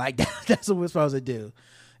 Like, that's what we're supposed to do,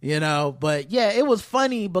 you know? But yeah, it was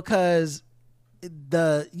funny because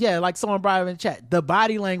like someone brought up in the chat, the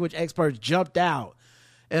body language experts jumped out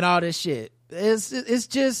and all this shit. It's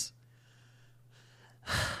just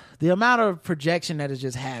the amount of projection that is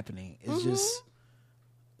just happening is just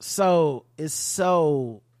so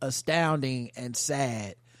astounding and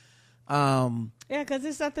sad. Yeah, because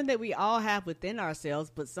it's something that we all have within ourselves,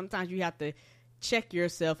 but sometimes you have to check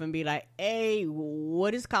yourself and be like, hey,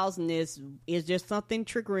 what is causing this? Is there something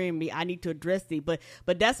triggering me? I need to address it. But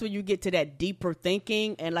that's when you get to that deeper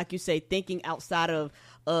thinking, and like you say, thinking outside of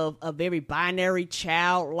a very binary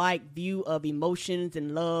childlike view of emotions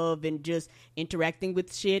and love and just interacting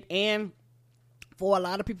with shit. And for a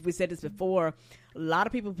lot of people, we said this before, a lot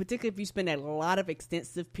of people, particularly if you spend a lot of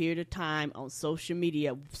extensive period of time on social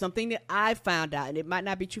media, something that I found out, and it might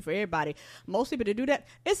not be true for everybody, most people to do that,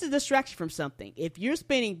 it's a distraction from something. If you're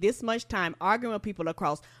spending this much time arguing with people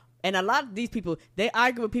across, and a lot of these people, they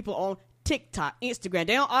argue with people on TikTok, Instagram.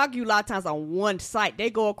 They don't argue a lot of times on one site.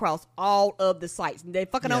 They go across all of the sites. They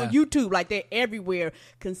fucking on YouTube, like they're everywhere,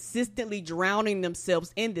 consistently drowning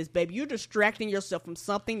themselves in this, baby. You're distracting yourself from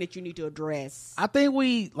something that you need to address. I think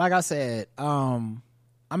like I said,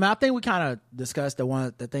 I think we kind of discussed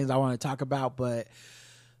the things I want to talk about, but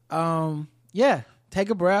yeah,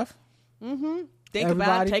 take a breath. Mm-hmm. Think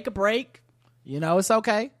about it, take a break. You know, it's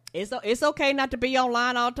okay. It's okay not to be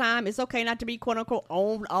online all the time. It's okay not to be quote unquote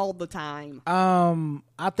on all the time.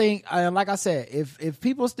 I think, like I said, if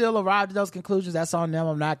people still arrive to those conclusions, that's on them.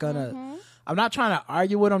 I'm not gonna. I'm not trying to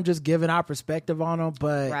argue with them. Just giving our perspective on them.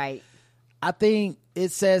 But right. I think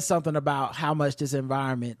it says something about how much this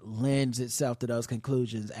environment lends itself to those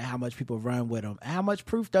conclusions and how much people run with them. And how much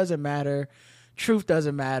proof doesn't matter. Truth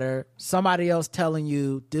doesn't matter. Somebody else telling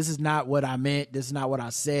you this is not what I meant. This is not what I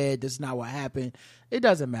said. This is not what happened. It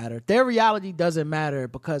doesn't matter. Their reality doesn't matter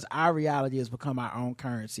because our reality has become our own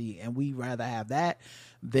currency, and we rather have that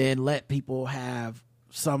than let people have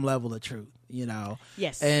some level of truth, you know?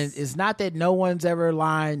 Yes. And it's not that no one's ever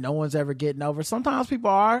lying, no one's ever getting over. Sometimes people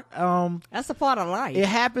are. That's a part of life. It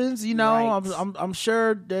happens, you know. Right. I'm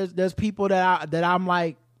sure there's people that I'm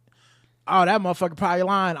like, oh, that motherfucker probably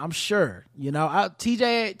lying. I'm sure, you know.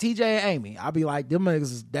 TJ and Amy, I'll be like, them niggas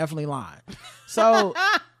is definitely lying. So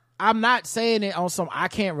I'm not saying it on some I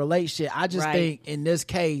can't relate shit. I just think in this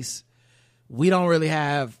case, we don't really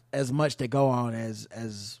have as much to go on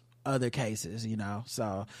as other cases, you know.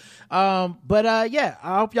 So, yeah,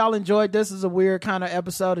 I hope y'all enjoyed this. This is a weird kind of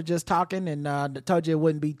episode of just talking, and I told you it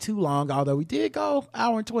wouldn't be too long, although we did go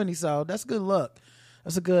 1:20, so that's a good look.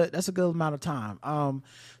 That's a good amount of time.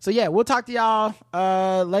 So yeah, we'll talk to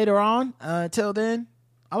y'all later on. Until then,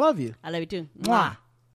 I love you. I love you too. Mwah.